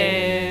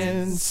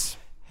Dragons.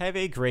 Have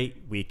a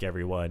great week,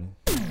 everyone.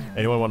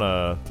 Anyone want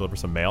to deliver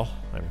some mail?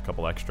 I have a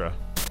couple extra.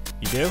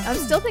 You do? I'm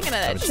still thinking of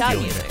that shop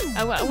music.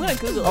 I'm going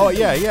to Google it. Oh,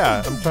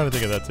 yeah. I'm trying to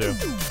think of that, too.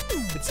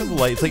 It's some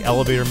light. It's like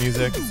elevator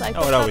music. It's like,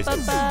 it always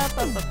is.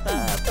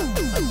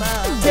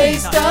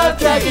 Taste of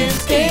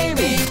Dragons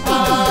Gaming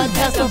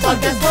Podcast, a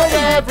podcast for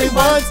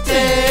everyone's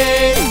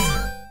taste.